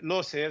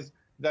says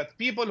that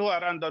people who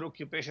are under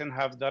occupation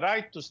have the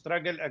right to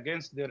struggle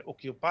against their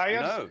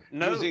occupiers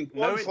using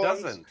all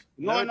forms. Doesn't.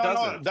 No,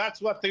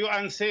 that's what the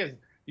UN says.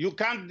 You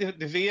can't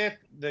deviate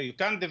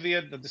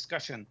the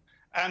discussion.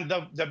 And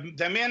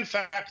the main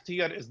fact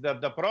here is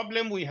that the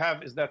problem we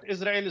have is that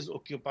Israel is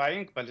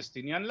occupying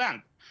Palestinian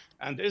land,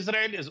 and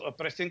Israel is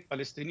oppressing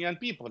Palestinian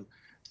people.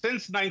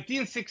 Since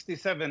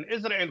 1967,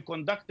 Israel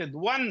conducted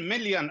 1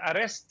 million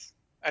arrests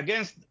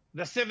against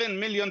the 7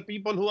 million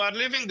people who are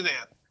living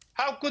there.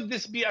 How could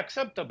this be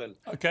acceptable?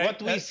 Okay,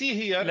 what we see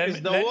here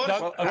is the worst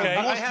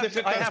and most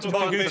difficult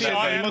occupation.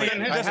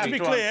 Just to be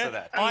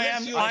clear, I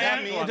am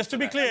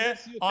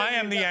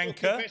the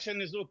anchor.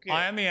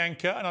 I am the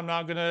anchor, and I'm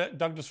now going to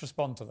Douglas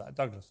respond to that.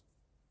 Douglas.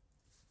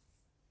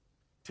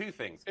 Two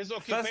things.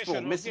 First of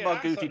all, Mr.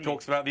 Barghouti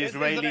talks about the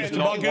Israelis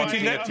not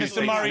wanting let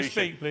Mr. Murray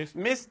speak, please.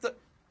 Mr.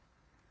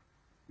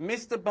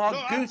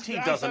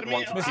 Barghouti doesn't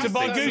want to. Mr.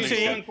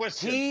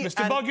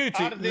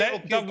 Barghouti,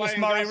 let Douglas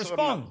Murray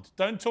respond.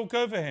 Don't talk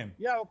over him.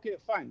 Yeah, okay,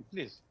 fine,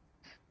 please.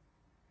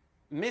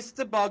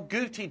 Mr.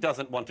 Barghouti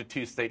doesn't want a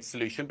two-state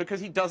solution because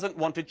he doesn't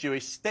want a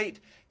Jewish state.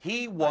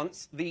 He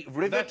wants the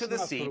river to the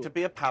sea to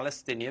be a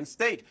Palestinian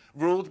state,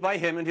 ruled by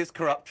him and his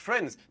corrupt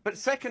friends. But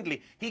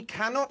secondly, he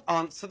cannot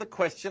answer the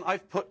question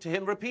I've put to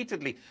him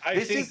repeatedly.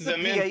 This is the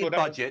PA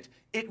budget.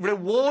 It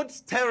rewards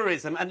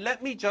terrorism. And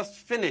let me just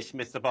finish,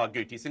 Mr.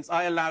 Barghouti, since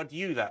I allowed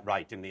you that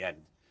right in the end.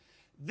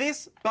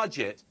 This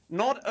budget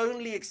not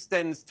only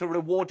extends to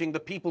rewarding the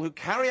people who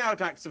carry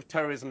out acts of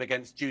terrorism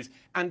against Jews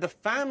and the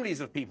families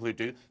of people who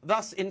do,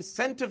 thus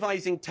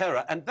incentivizing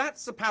terror, and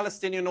that's the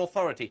Palestinian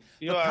Authority.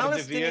 The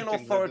Palestinian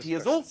Authority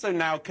has also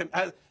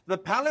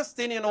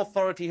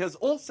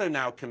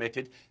now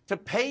committed to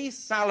pay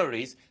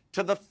salaries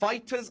to the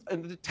fighters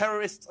and the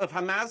terrorists of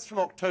Hamas from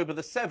October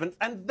the 7th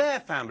and their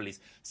families.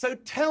 So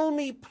tell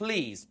me,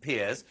 please,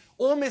 Piers,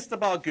 or Mr.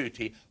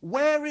 Barghouti,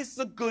 where is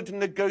the good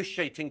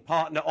negotiating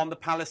partner on the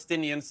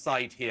Palestinian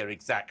side here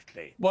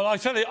exactly? Well, I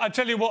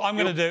tell you what I'm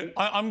going to do.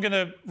 I'm going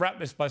to wrap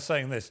this by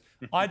saying this.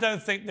 I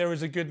don't think there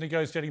is a good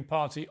negotiating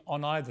party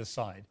on either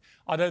side.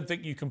 I don't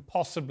think you can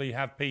possibly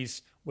have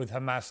peace with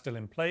Hamas still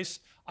in place.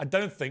 I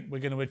don't think we're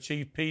going to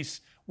achieve peace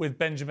with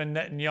Benjamin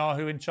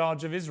Netanyahu in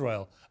charge of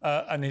Israel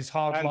and his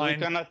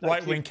hardline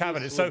right-wing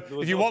cabinet. So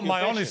if you want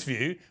my honest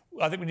view,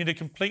 I think we need a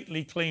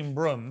completely clean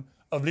broom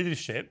of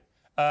leadership,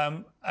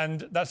 and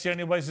that's the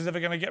only way this is ever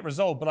going to get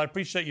resolved. But I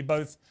appreciate you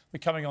both for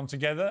coming on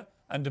together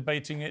and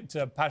debating it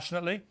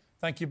passionately.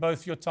 Thank you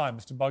both for your time,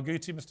 Mr.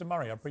 Barghouti, Mr.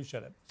 Murray. I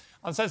appreciate it.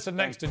 Uncensored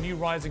next, a new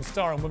rising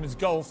star in women's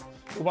golf,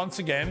 who once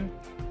again,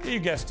 you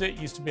guessed it,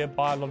 used to be a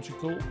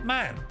biological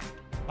man.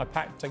 My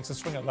pack takes a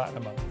swing at that in a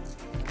moment.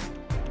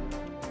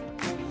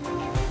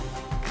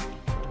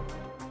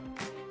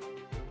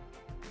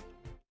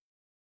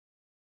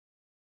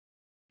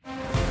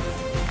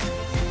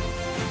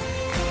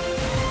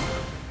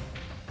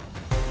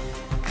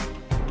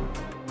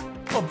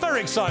 very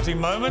exciting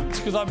moment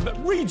because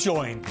I'm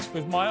rejoined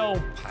with my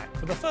old pack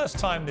for the first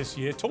time this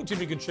year. Talk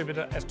TV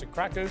contributor Esther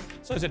Krakow,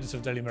 associate editor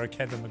of Daily Mirror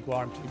Kevin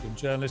Maguire, and political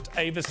journalist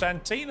Ava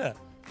Santina.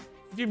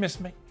 Have you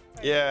missed me?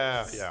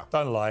 Yeah.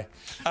 Don't lie.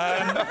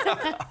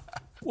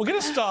 We're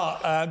going to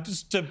start,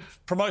 just to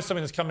promote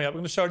something that's coming up, we're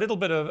going to show a little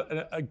bit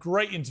of a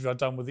great interview I've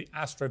done with the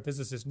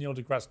astrophysicist Neil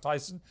deGrasse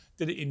Tyson.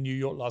 Did it in New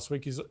York last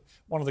week. He's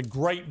one of the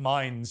great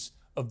minds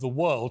of the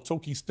world,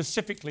 talking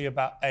specifically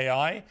about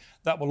AI.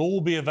 That will all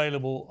be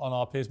available on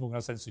our Piers Morgan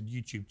Uncensored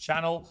YouTube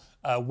channel.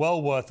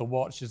 Well worth a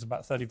watch. It's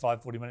about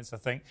 35, 40 minutes, I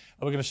think.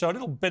 And we're going to show a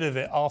little bit of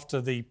it after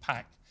the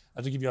pack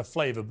to give you a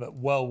flavour, but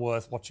well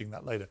worth watching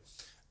that later.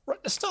 Right,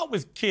 let's start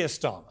with Keir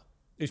Starmer,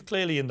 who's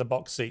clearly in the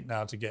box seat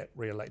now to get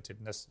re-elected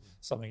unless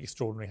something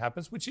extraordinary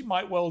happens, which he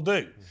might well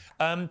do.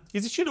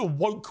 He's issued a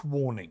woke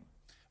warning,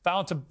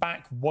 vowed to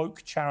back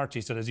woke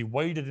charities as he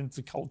waded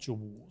into culture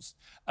wars.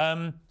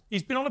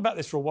 He's been on about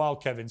this for a while,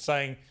 Kevin,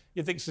 saying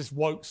he thinks this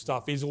woke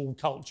stuff is all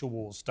culture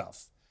war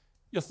stuff.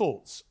 Your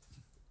thoughts?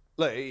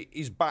 Look,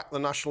 he's backed the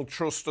National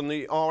Trust and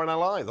the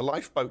RNLI, the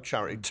lifeboat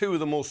charity, two of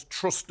the most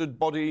trusted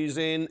bodies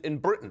in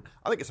Britain.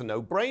 I think it's a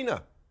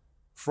no-brainer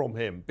from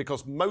him,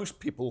 because most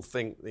people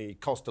think the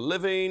cost of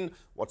living,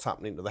 what's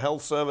happening to the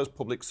health service,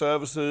 public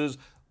services,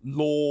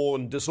 law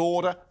and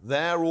disorder,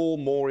 they're all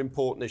more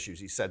important issues.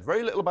 He said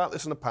very little about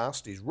this in the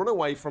past. He's run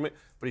away from it,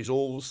 but he's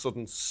all of a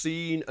sudden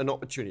seen an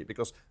opportunity,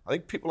 because I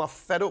think people are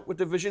fed up with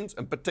divisions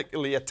and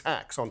particularly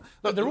attacks on...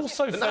 Look, they're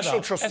also the fed National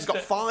up. Trust has got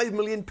 5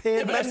 million peer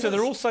members. Esther,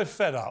 they're also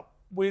fed up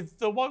with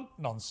the woke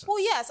nonsense. Well,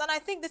 yes, and I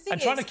think the thing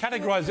and is... trying to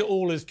categorise it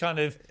all as kind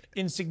of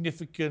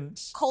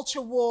insignificant...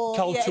 Culture war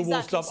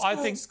stuff, I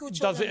think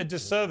does it a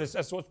disservice.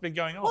 That's what's been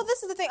going on. Well,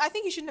 this is the thing. I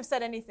think he shouldn't have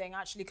said anything,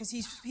 actually, because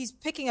he's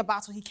picking a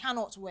battle he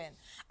cannot win.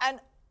 And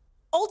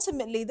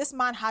ultimately, this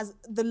man has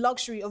the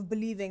luxury of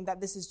believing that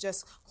this is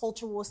just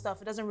culture war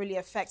stuff. It doesn't really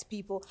affect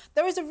people.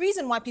 There is a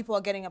reason why people are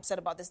getting upset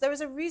about this. There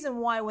is a reason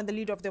why when the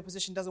leader of the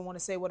opposition doesn't want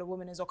to say what a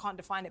woman is or can't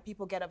define it,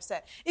 people get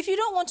upset. If you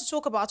don't want to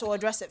talk about it or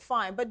address it,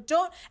 fine, but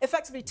don't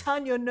effectively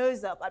turn your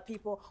nose up at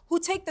people who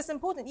take this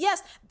important.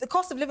 Yes, the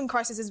cost of living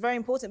crisis is very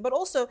important, but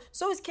also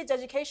so is kids'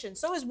 education.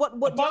 So is what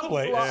by the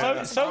way,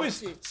 so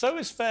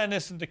is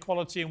fairness and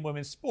equality in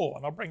women's sport.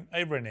 And I'll bring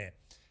Ava in here.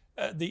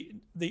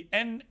 The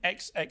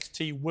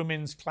NXXT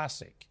Women's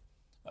Classic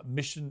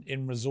Mission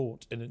in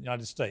Resort in the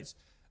United States.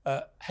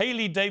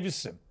 Hayley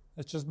Davison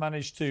has just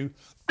managed to...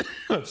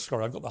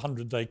 sorry, I've got the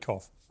 100-day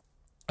cough.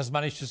 Has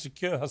managed to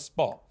secure her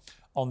spot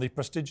on the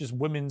prestigious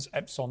Women's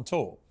Epsom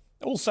Tour.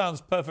 It all sounds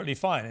perfectly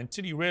fine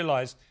until you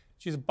realise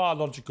she's a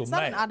biological male.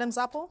 Is that an Adam's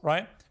apple?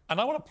 Right? And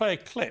I want to play a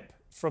clip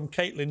from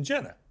Caitlyn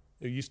Jenner,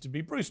 who used to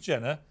be Bruce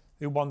Jenner,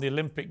 who won the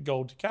Olympic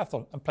gold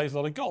decathlon and plays a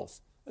lot of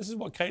golf. This is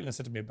what Caitlyn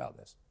said to me about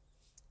this.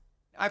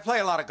 I play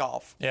a lot of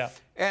golf. Yeah.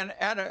 And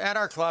at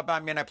our club, I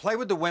mean, I play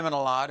with the women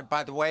a lot.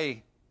 By the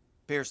way,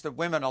 Piers, the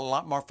women are a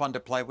lot more fun to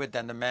play with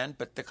than the men,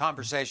 but the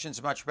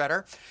conversation's much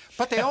better.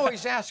 But they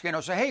always ask,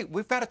 say, hey,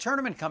 we've got a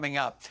tournament coming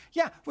up.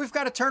 Yeah, we've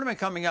got a tournament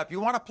coming up. You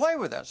want to play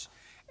with us?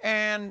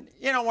 And,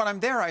 when I'm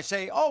there, I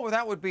say, oh, well,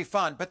 that would be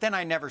fun. But then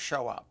I never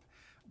show up.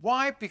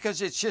 Why?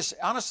 Because it's just,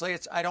 honestly,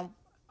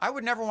 I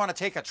would never want to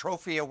take a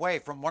trophy away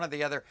from one of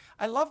the other.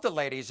 I love the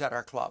ladies at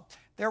our club.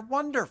 They're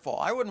wonderful.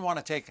 I wouldn't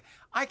want to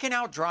I can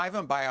outdrive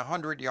them by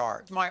 100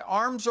 yards. My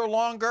arms are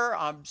longer.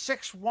 I'm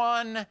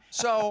 6'1",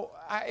 so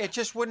it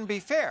just wouldn't be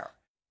fair.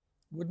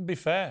 Wouldn't be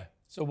fair.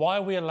 So why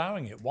are we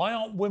allowing it? Why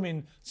aren't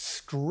women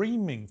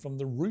screaming from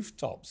the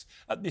rooftops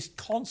at this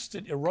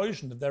constant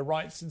erosion of their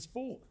rights in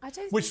sport?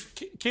 Which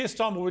Keir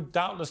Starmer would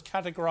doubtless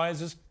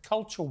categorise as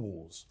culture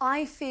wars.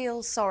 I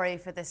feel sorry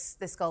for this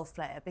golf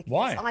player because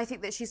Why? I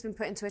think that she's been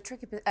put into a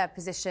tricky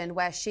position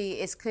where she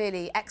is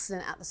clearly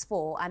excellent at the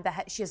sport and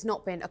that she has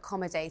not been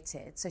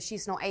accommodated. So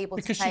she's not able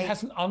because to play she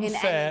has an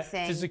unfair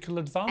physical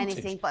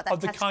advantage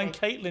of the kind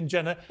Caitlyn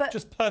Jenner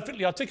just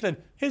perfectly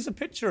articulated. Here's a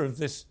picture of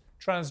this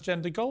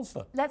transgender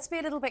golfer. Let's be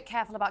a little bit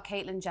careful about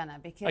Caitlyn Jenner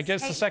because...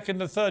 Against the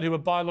second and third who are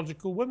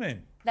biological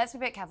women. Let's be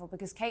a bit careful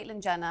because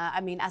Caitlyn Jenner,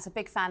 I mean, as a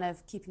big fan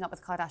of Keeping Up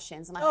with the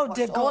Kardashians, and I've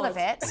watched all of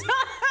it,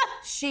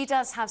 she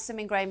does have some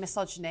ingrained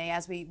misogyny,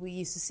 as we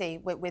used to see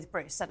with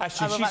Bruce. And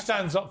actually, she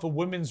stands up for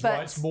women's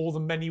rights more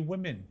than many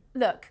women.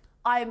 Look,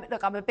 I'm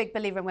a big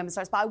believer in women's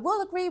rights, but I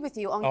will agree with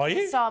you on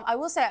Keir Starmer.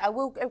 I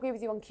will agree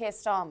with you on Keir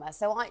Starmer.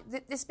 So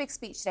this big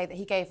speech today that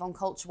he gave on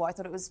culture war, I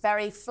thought it was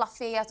very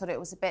fluffy. I thought it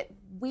was a bit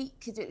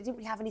weak. It didn't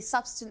really have any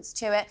substance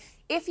to it.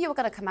 If you were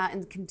going to come out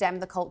and condemn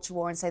the culture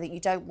war and say that you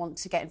don't want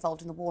to get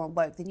involved in the war on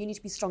woke, then you need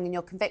to be strong in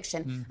your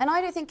conviction. And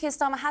I don't think Keir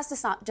Starmer has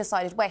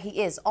decided where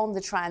he is on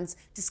the trans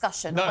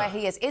discussion, where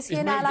he is. Is he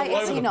an ally?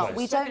 Is he not?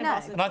 We don't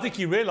know. And I think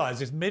he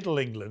realises Middle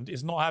England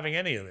is not having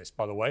any of this,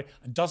 by the way,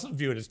 and doesn't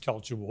view it as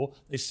culture war.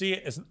 They see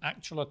it as an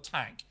actual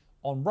attack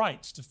on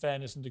rights to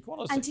fairness and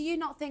equality. And do you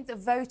not think that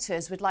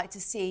voters would like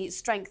to see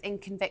strength in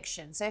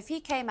conviction? So if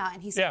he came out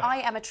and he said, I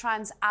am a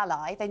trans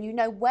ally, then you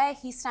know where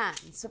he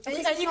stands. As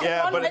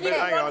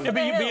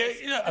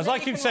I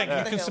keep saying,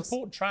 you can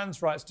support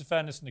trans rights to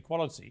fairness and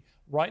equality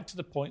right to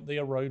the point they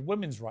erode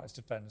women's rights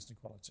to fairness and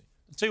equality.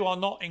 The two are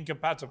not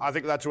incompatible. I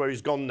think that's where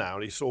he's gone now,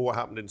 and he saw what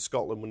happened in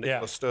Scotland with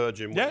Nicola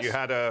Sturgeon, when you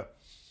had a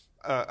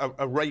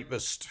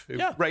rapist who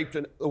raped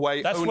the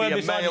way that's only where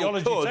a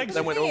male could,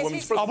 then went to a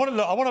woman's prison.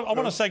 I want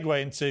to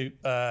segue into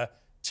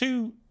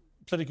two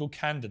political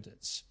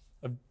candidates,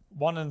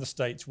 one in the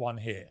States, one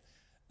here.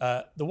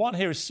 The one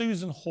here is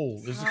Susan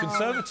Hall, who's a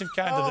Conservative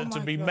candidate to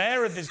be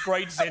mayor of this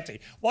great city.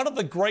 One of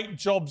the great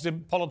jobs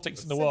in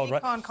politics in the world,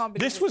 right?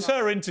 This was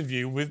her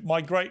interview with my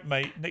great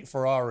mate, Nick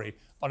Ferrari,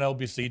 on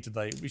LBC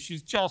today, which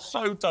is just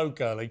so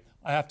toe-curling.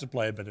 I have to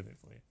play a bit of it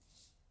for you.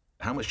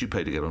 How much do you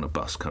pay to get on a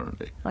bus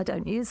currently? I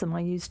don't use them. I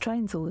use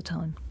trains all the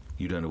time.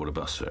 You don't know what a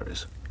bus fare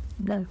is?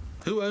 No.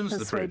 Who owns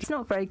the bridge? It's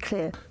not very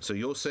clear. So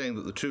you're saying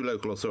that the two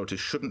local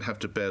authorities shouldn't have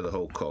to bear the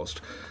whole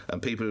cost,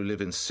 and people who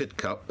live in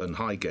Sidcup and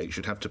Highgate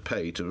should have to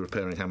pay to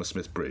repairing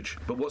Hammersmith Bridge.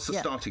 But what's the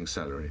starting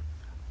salary?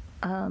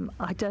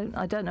 I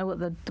don't know what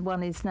the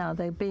one is now.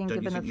 They're being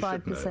given a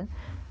 5%.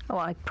 Oh,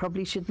 I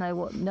probably should know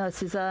what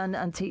nurses earn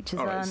and teachers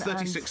earn. It's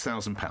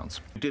 £36,000.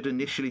 You did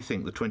initially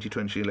think the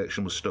 2020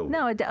 election was stolen?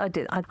 No, I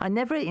did. I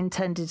never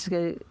intended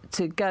to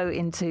go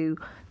into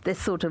this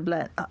sort of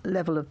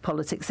level of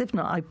politics. If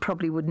not, I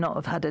probably would not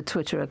have had a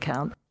Twitter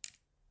account.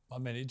 I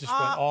mean, it just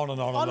went on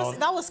and on honestly,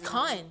 and on. That was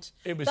kind.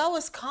 That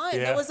was kind.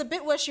 Yeah. There was a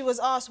bit where she was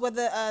asked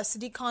whether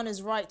Sadiq Khan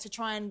is right to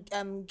try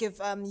and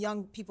give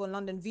young people in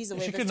London visa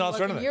waivers to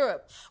work in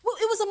Europe. Well,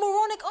 it was a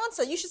moronic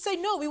answer. You should say,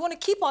 no, we want to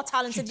keep our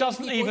talented young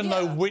people. She doesn't even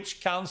know which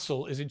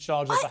council is in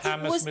charge of the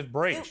Hammersmith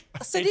Bridge.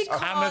 Sadiq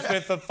Khan,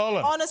 Hammersmith and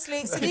Fulham.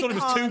 Honestly, Sadiq Khan... thought it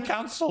was two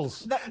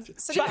councils.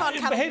 Sadiq Khan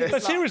cannot...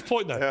 But serious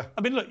point, though. Yeah.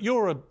 I mean, look,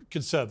 you're a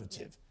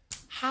Conservative.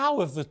 How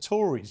have the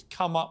Tories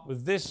come up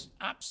with this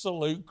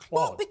absolute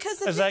clod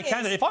as their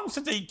candidate? If I'm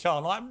Sadiq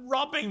Khan, I'm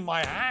rubbing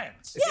my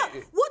hands. Yeah,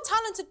 what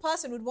talented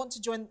person would want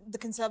to join the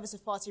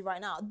Conservative Party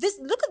right now?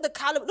 Look at the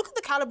caliber of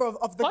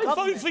the government.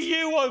 I'd vote for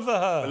you over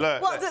her.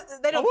 Well,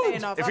 they don't pay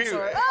enough. I'm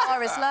sorry.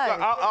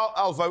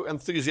 I'll vote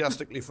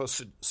enthusiastically for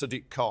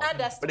Sadiq Khan.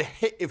 And Esther. But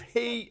if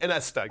he and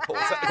Esther,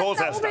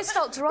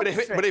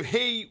 but if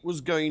he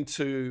was going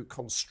to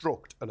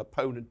construct an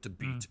opponent to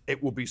beat,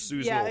 it would be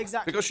Susan Hall.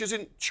 Exactly. Because she's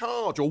in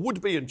charge, or would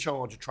be in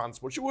charge of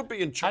transport. She would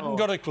be in charge. Hadn't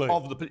got a clue.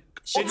 Of the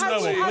didn't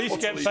know what police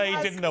get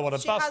paid, didn't know what a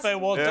bus fare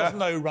was, doesn't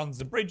know who runs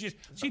the bridges.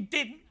 She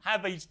didn't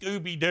have a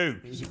Scooby-Doo.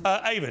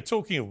 Ava,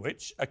 talking of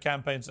which,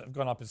 campaigns that have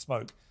gone up in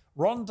smoke,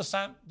 Ron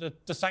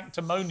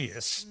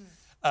DeSanctimonious,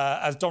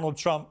 as Donald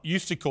Trump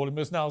used to call him,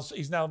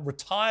 he's now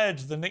retired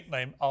the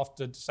nickname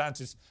after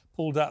DeSantis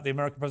pulled out the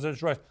American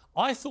presidential race.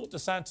 I thought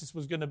DeSantis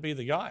was going to be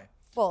the guy.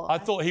 Well, I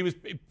thought he was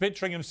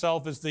picturing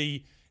himself as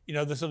the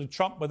sort of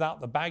Trump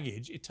without the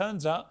baggage. It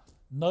turns out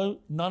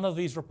none of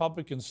these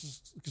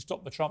Republicans can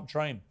stop the Trump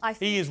train.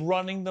 He is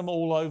running them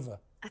all over.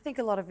 I think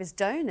a lot of his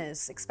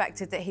donors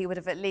expected that he would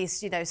have at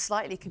least,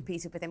 slightly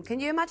competed with him. Can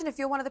you imagine if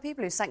you're one of the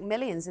people who sank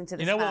millions into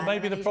this? You know what?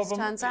 Maybe the problem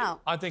turns out.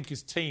 I think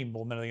his team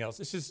more than anything else.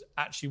 This is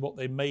actually what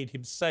they made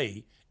him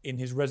say in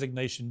his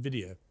resignation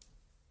video.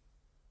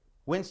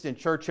 Winston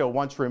Churchill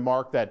once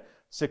remarked that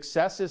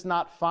success is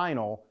not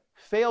final,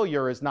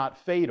 failure is not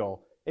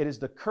fatal. It is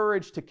the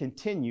courage to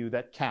continue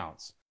that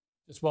counts.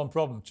 Just one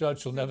problem.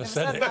 Churchill never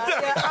said it.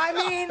 Yeah, I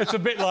mean... It's a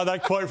bit like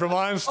that quote from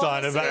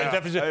Einstein about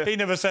deficit. He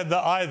never said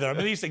that either. I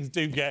mean, these things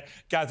do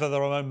gather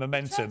their own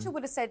momentum. Churchill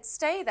would have said,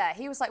 stay there.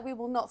 He was like, we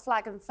will not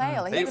flag and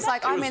fail. He was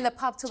like, I'm in the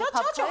pub till the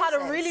pub Churchill had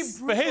a really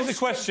brutal... But here's the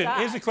question.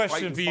 Here's a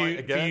question for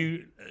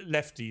you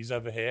lefties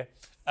over here.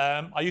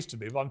 I used to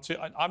be, but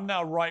I'm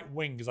now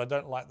right-wing because I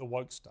don't like the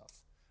woke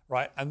stuff,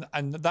 right?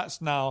 And that's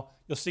now...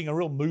 You're seeing a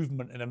real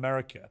movement in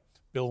America,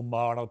 Bill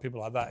Maher and other people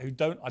like that, who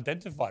don't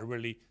identify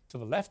really to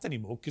the left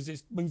anymore because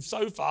it's moved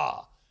so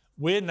far.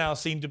 We're now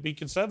seen to be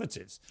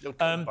conservatives. You'll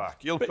come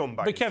back.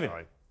 But Kevin,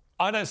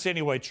 I don't see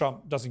any way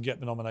Trump doesn't get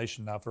the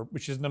nomination now,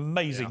 which is an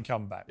amazing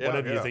comeback.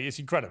 Whatever you think, it's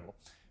incredible.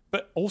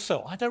 But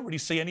also, I don't really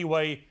see any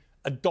way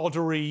a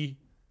doddery,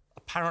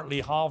 apparently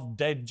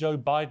half-dead Joe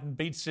Biden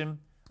beats him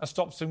and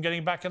stops him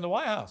getting back in the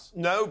White House.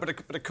 No, but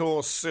of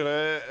course,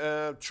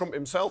 Trump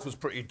himself was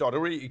pretty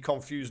doddery. He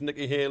confused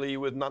Nikki Haley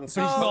with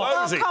Nancy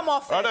Pelosi. Come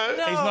off it. I know.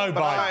 No. He's no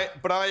Biden.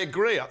 But I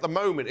agree. At the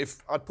moment,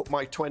 if I'd put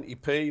my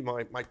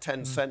 20p, my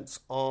 10 cents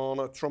on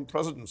a Trump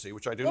presidency,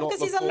 which I do not look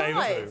forward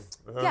to.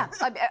 Yeah,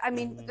 I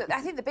mean,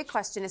 I think the big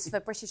question is for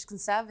British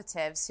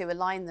Conservatives who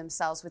align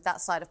themselves with that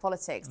side of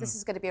politics. This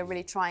is going to be a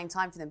really trying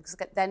time for them because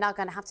they're now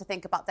going to have to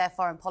think about their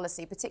foreign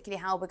policy,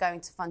 particularly how we're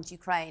going to fund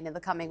Ukraine in the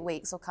coming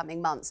weeks or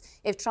coming months.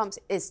 If Trump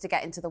is to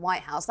get into the White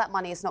House, that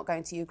money is not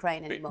going to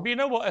Ukraine anymore. But you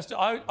know what, Esther?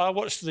 I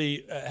watched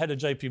the head of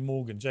JP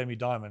Morgan, Jamie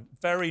Dimon,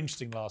 very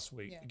interesting last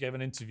week. He gave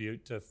an interview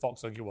to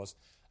Fox, I think it was.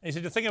 And he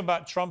said the thing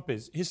about Trump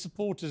is his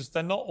supporters,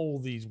 they're not all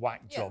these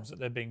whack jobs that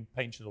they're being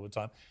painted all the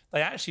time.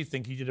 They actually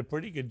think he did a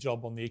pretty good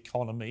job on the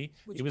economy.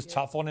 He was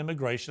tough on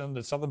immigration.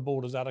 The southern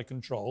border's out of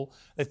control.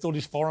 They thought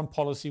his foreign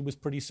policy was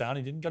pretty sound.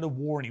 He didn't go to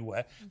war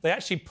anywhere. They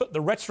actually put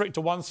the rhetoric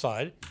to one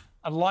side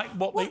and like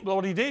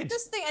what he did.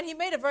 This thing, and he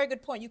made a very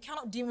good point. You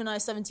cannot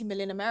demonize 70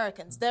 million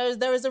Americans.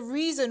 There is a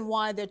reason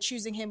why they're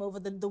choosing him over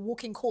the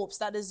walking corpse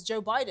that is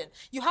Joe Biden.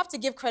 You have to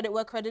give credit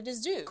where credit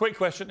is due. Quick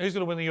question: who's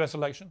going to win the U.S.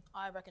 election?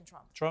 I reckon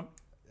Trump. Trump.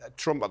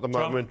 Trump at the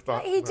moment.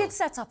 But, he did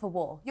set up a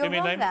war. You're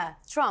wrong there,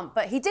 Trump.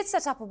 But he did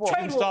set up a war.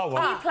 Trade war.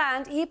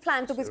 He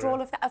planned the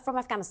withdrawal from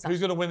Afghanistan. Who's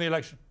going to win the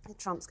election?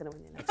 Trump's going to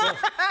win the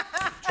election.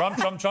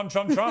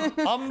 Trump.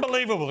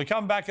 Unbelievable. The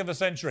comeback of the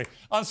century.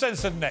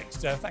 Uncensored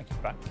next. Thank you,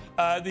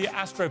 Pat. The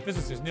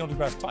astrophysicist Neil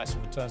deGrasse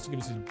Tyson returns to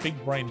give us his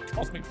big-brain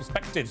cosmic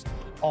perspectives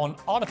on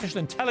artificial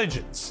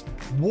intelligence,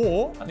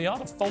 war, and the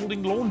art of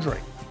folding laundry.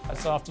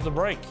 That's after the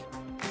break.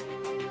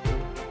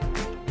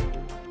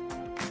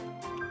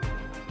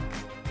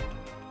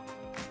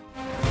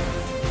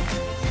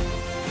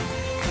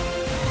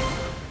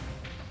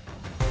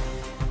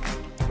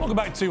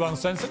 Welcome back to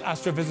Uncensored.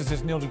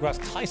 Astrophysicist Neil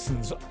deGrasse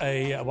Tyson's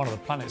one of the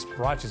planet's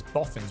brightest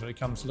boffins when it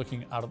comes to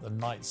looking out at the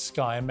night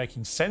sky and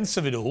making sense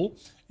of it all.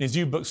 In his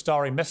new book,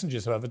 Starry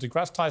Messengers, however,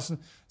 deGrasse Tyson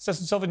sets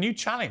himself a new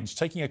challenge,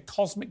 taking a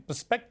cosmic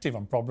perspective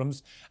on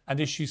problems and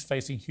issues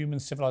facing human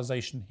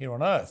civilization here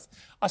on Earth.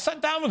 I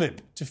sat down with him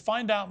to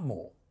find out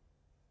more.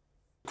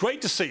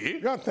 Great to see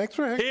you. Yeah, thanks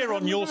for here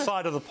on your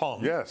side of the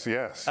pond. Yes.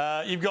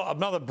 You've got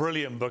another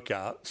brilliant book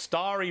out,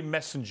 Starry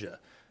Messenger.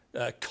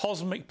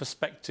 Cosmic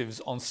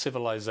perspectives on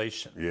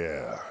civilization.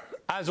 Yeah.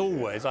 As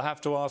always, I have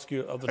to ask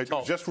you at the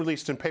top. Just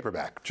released in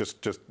paperback,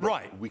 just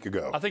right. a week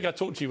ago. I think I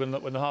talked to you when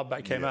the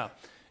hardback came out.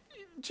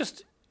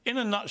 Just in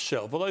a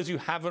nutshell, for those who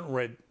haven't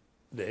read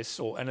this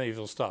or any of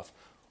your stuff,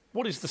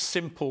 what is the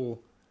simple,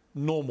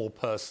 normal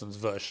person's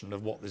version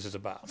of what this is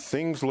about?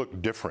 Things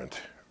look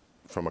different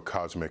from a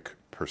cosmic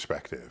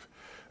perspective.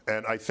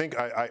 And I think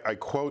I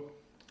quote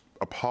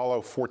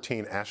Apollo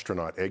 14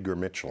 astronaut Edgar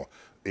Mitchell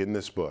in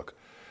this book.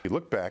 He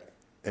looked back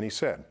and he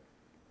said,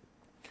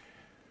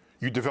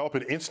 "You develop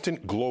an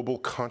instant global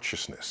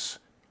consciousness,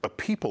 a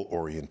people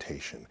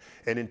orientation,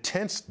 an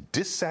intense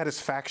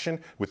dissatisfaction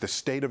with the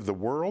state of the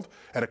world,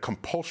 and a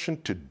compulsion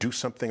to do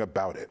something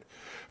about it.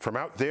 From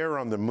out there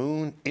on the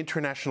moon,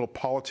 international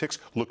politics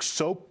looks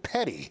so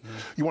petty.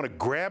 You want to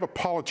grab a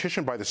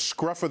politician by the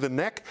scruff of the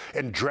neck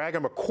and drag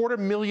him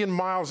 250,000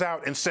 miles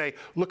out and say,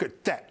 'Look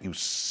at that, you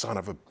son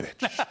of a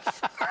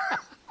bitch.'"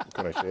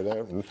 Can I say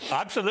that?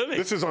 Absolutely.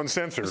 This is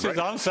uncensored, This is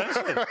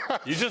uncensored.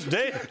 You just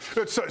did.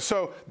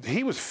 So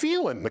he was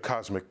feeling the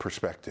cosmic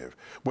perspective.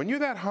 When you're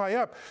that high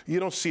up, you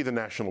don't see the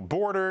national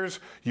borders.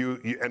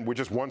 And we're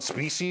just one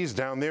species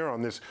down there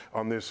on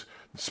this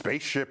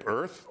spaceship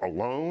Earth,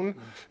 alone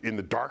in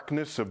the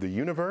darkness of the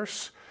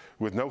universe,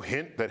 with no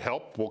hint that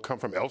help will come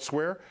from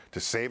elsewhere to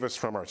save us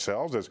from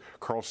ourselves, as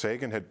Carl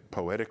Sagan had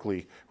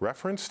poetically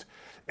referenced.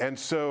 And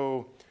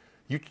so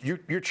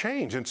you're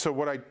changed. And so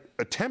what I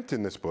attempt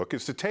in this book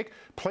is to take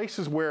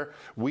places where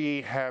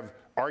we have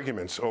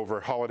arguments over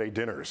holiday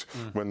dinners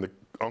when the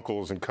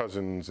uncles and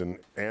cousins and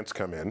aunts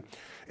come in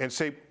and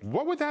say,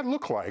 what would that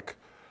look like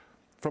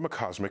from a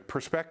cosmic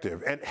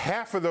perspective? And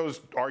half of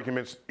those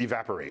arguments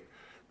evaporate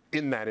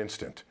in that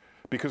instant.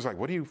 Because, like,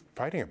 what are you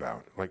fighting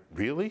about? Like,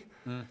 really?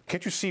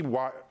 Can't you see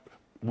why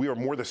we are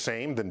more the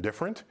same than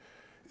different?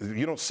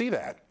 You don't see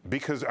that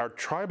because our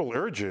tribal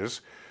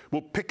urges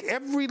will pick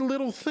every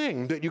little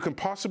thing that you can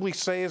possibly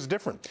say is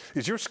different.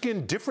 Is your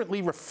skin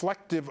differently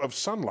reflective of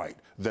sunlight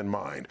than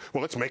mine?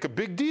 Well, let's make a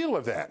big deal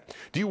of that.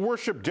 Do you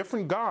worship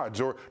different gods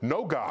or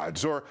no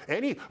gods or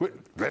any?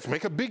 Let's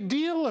make a big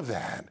deal of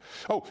that.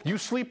 Oh, you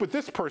sleep with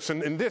this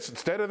person and this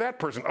instead of that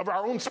person of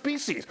our own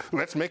species.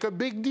 Let's make a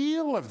big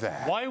deal of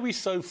that. Why are we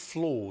so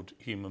flawed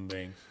human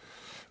beings?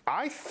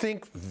 I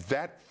think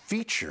that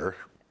feature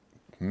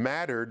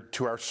mattered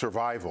to our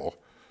survival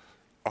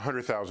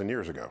 100,000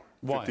 years ago.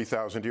 Why?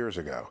 50,000 years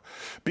ago.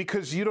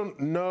 Because you don't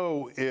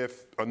know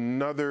if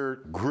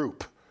another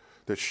group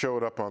that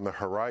showed up on the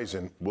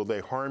horizon, will they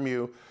harm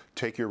you,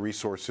 take your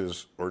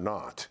resources, or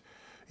not?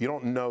 You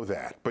don't know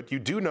that. But you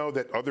do know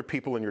that other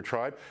people in your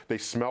tribe, they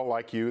smell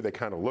like you, they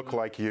kind of look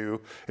like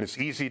you, and it's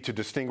easy to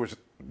distinguish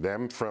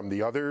them from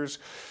the others.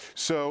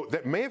 So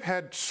that may have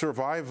had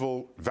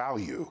survival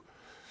value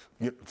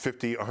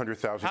 50,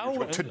 100,000 years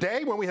ago.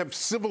 Today, when we have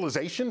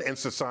civilization and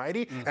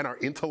society and our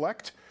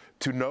intellect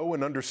to know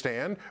and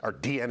understand our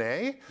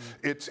DNA,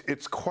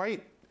 it's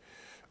quite,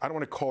 I don't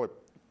want to call it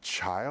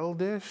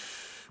childish.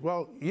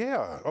 Well,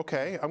 yeah,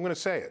 okay, I'm going to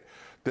say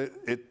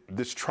it.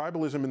 This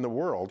tribalism in the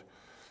world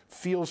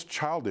feels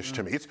childish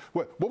to me. It's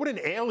what would an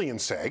alien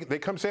say? They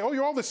come say, "Oh,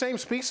 you're all the same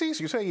species?"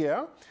 You say,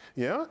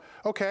 "Yeah,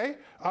 okay."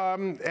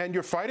 And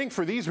you're fighting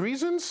for these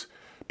reasons,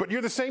 but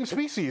you're the same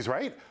species,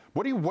 right?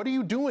 What are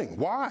you doing?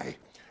 Why?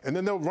 And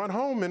then they'll run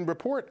home and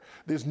report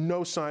there's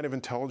no sign of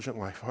intelligent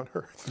life on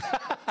Earth.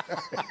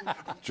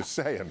 Just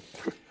saying.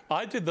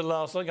 I did the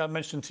last, like I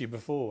mentioned to you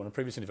before in a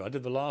previous interview, I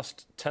did the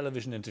last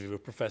television interview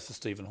with Professor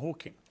Stephen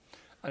Hawking.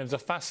 And it was a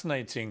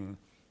fascinating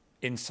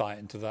insight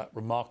into that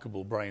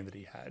remarkable brain that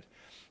he had.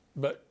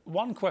 But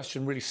one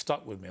question really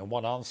stuck with me and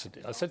one answer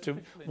did. I said to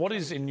him, what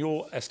is, in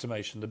your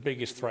estimation, the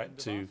biggest threat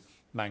to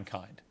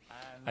mankind?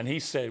 And he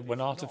said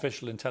when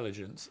artificial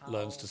intelligence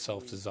learns to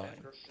self-design.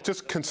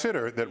 Just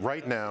consider that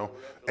right now,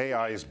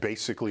 AI is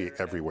basically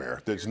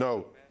everywhere. There's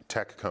no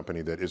tech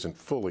company that isn't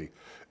fully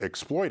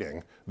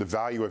exploiting the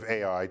value of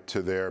AI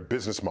to their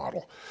business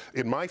model.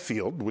 In my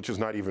field, which is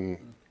not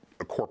even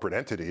a corporate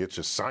entity, it's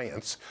just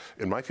science.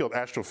 In my field,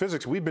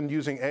 astrophysics, we've been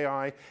using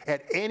AI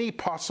at any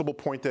possible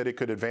point that it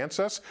could advance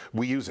us.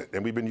 We use it,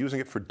 and we've been using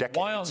it for decades.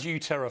 Why aren't you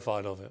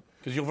terrified of it?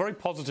 Because you're very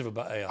positive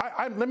about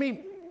AI.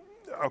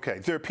 Okay,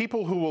 there are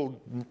people who will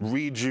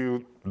read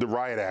you the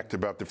riot act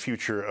about the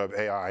future of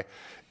AI,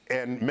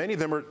 and many of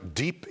them are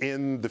deep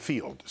in the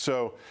field.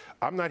 So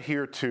I'm not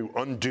here to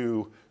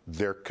undo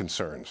their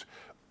concerns.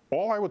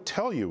 All I will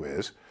tell you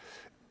is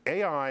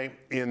AI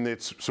in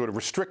its sort of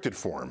restricted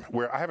form,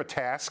 where I have a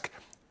task,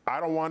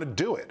 I don't want to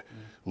do it.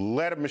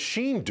 Let a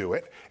machine do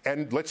it,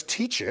 and let's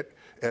teach it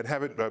and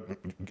have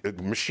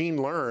it machine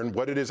learn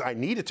what it is I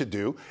need it to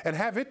do and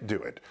have it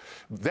do it.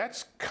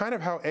 That's kind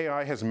of how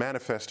AI has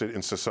manifested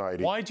in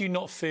society. Why do you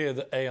not fear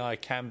that AI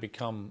can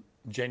become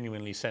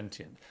genuinely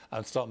sentient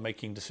and start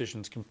making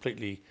decisions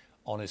completely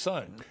on its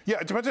own? Yeah,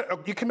 it depends.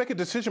 You can make a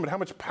decision, but how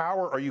much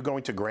power are you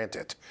going to grant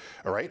it?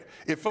 All right?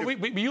 I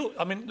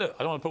mean, look,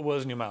 I don't want to put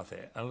words in your mouth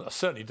here, and I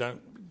certainly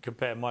don't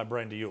compare my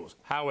brain to yours.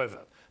 However,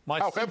 my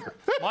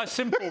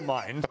simple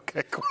mind,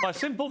 my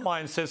simple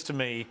mind says to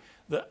me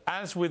that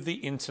as with the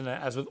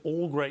internet, as with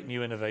all great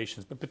new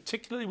innovations, but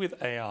particularly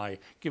with AI,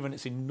 given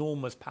its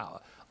enormous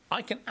power,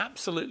 I can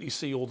absolutely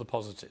see all the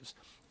positives,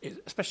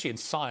 especially in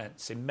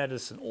science, in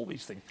medicine, all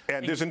these things.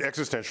 And there's an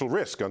existential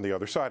risk on the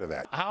other side of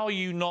that. How are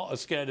you not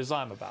as scared as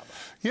I am about that?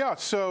 Yeah,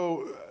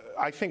 so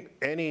I think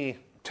any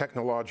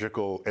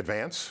technological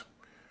advance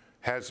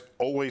has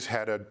always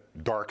had a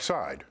dark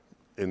side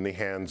in the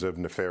hands of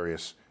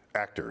nefarious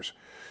actors.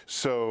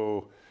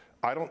 So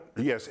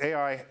yes,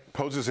 AI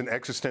poses an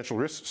existential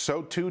risk.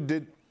 So too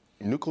did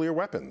nuclear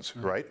weapons,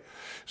 right?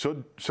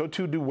 So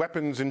too do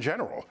weapons in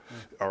general,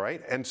 all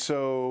right? And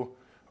so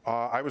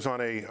I was on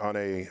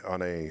a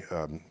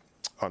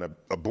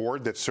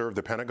board that served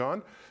the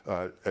Pentagon,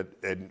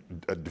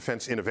 a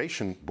defense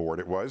innovation board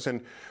it was,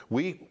 and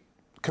we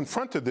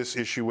confronted this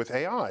issue with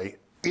AI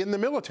in the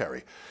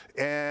military.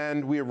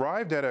 And we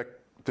arrived at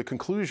the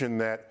conclusion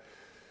that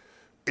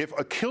if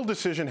a kill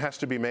decision has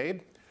to be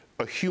made,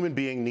 a human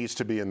being needs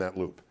to be in that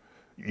loop.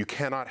 You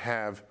cannot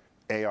have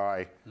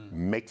AI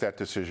make that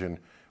decision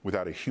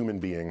without a human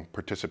being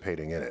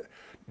participating in it.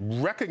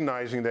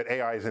 Recognizing that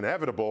AI is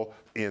inevitable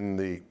in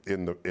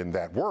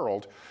that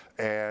world,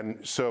 and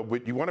so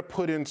you want to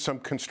put in some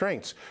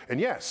constraints. And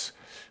yes,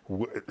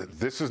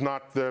 this is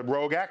not the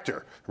rogue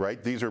actor,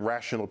 right? These are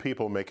rational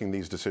people making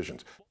these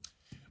decisions.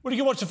 Well, you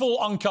can watch the full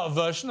uncut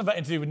version of that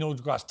interview with Neil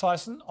deGrasse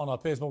Tyson on our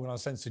Piers Morgan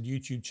Uncensored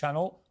YouTube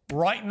channel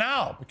right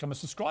now. Become a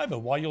subscriber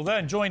while you're there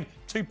and join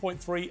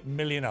 2.3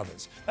 million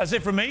others. That's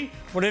it from me.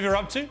 Whatever you're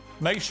up to,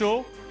 make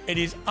sure it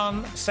is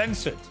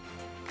uncensored.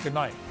 Good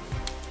night.